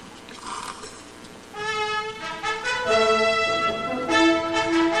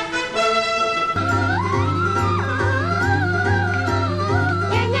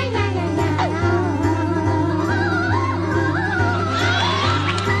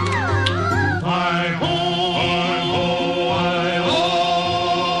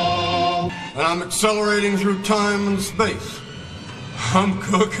 I'm accelerating through time and space. I'm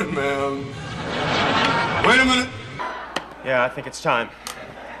cooking, man. Wait a minute. Yeah, I think it's time.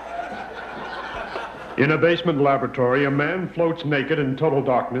 In a basement laboratory, a man floats naked in total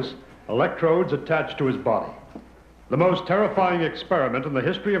darkness, electrodes attached to his body. The most terrifying experiment in the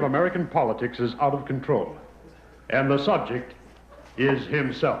history of American politics is out of control. And the subject is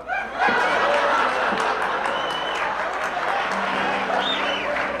himself.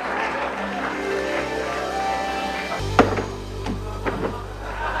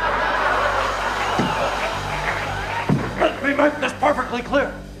 Let me make this perfectly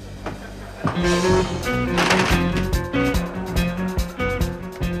clear.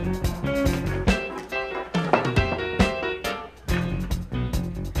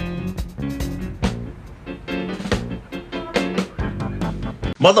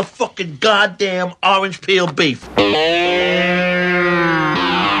 Motherfucking goddamn orange peel beef.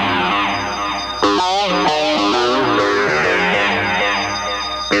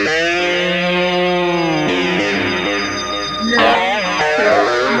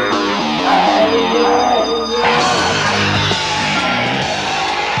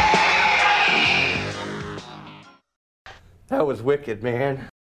 That was wicked, man.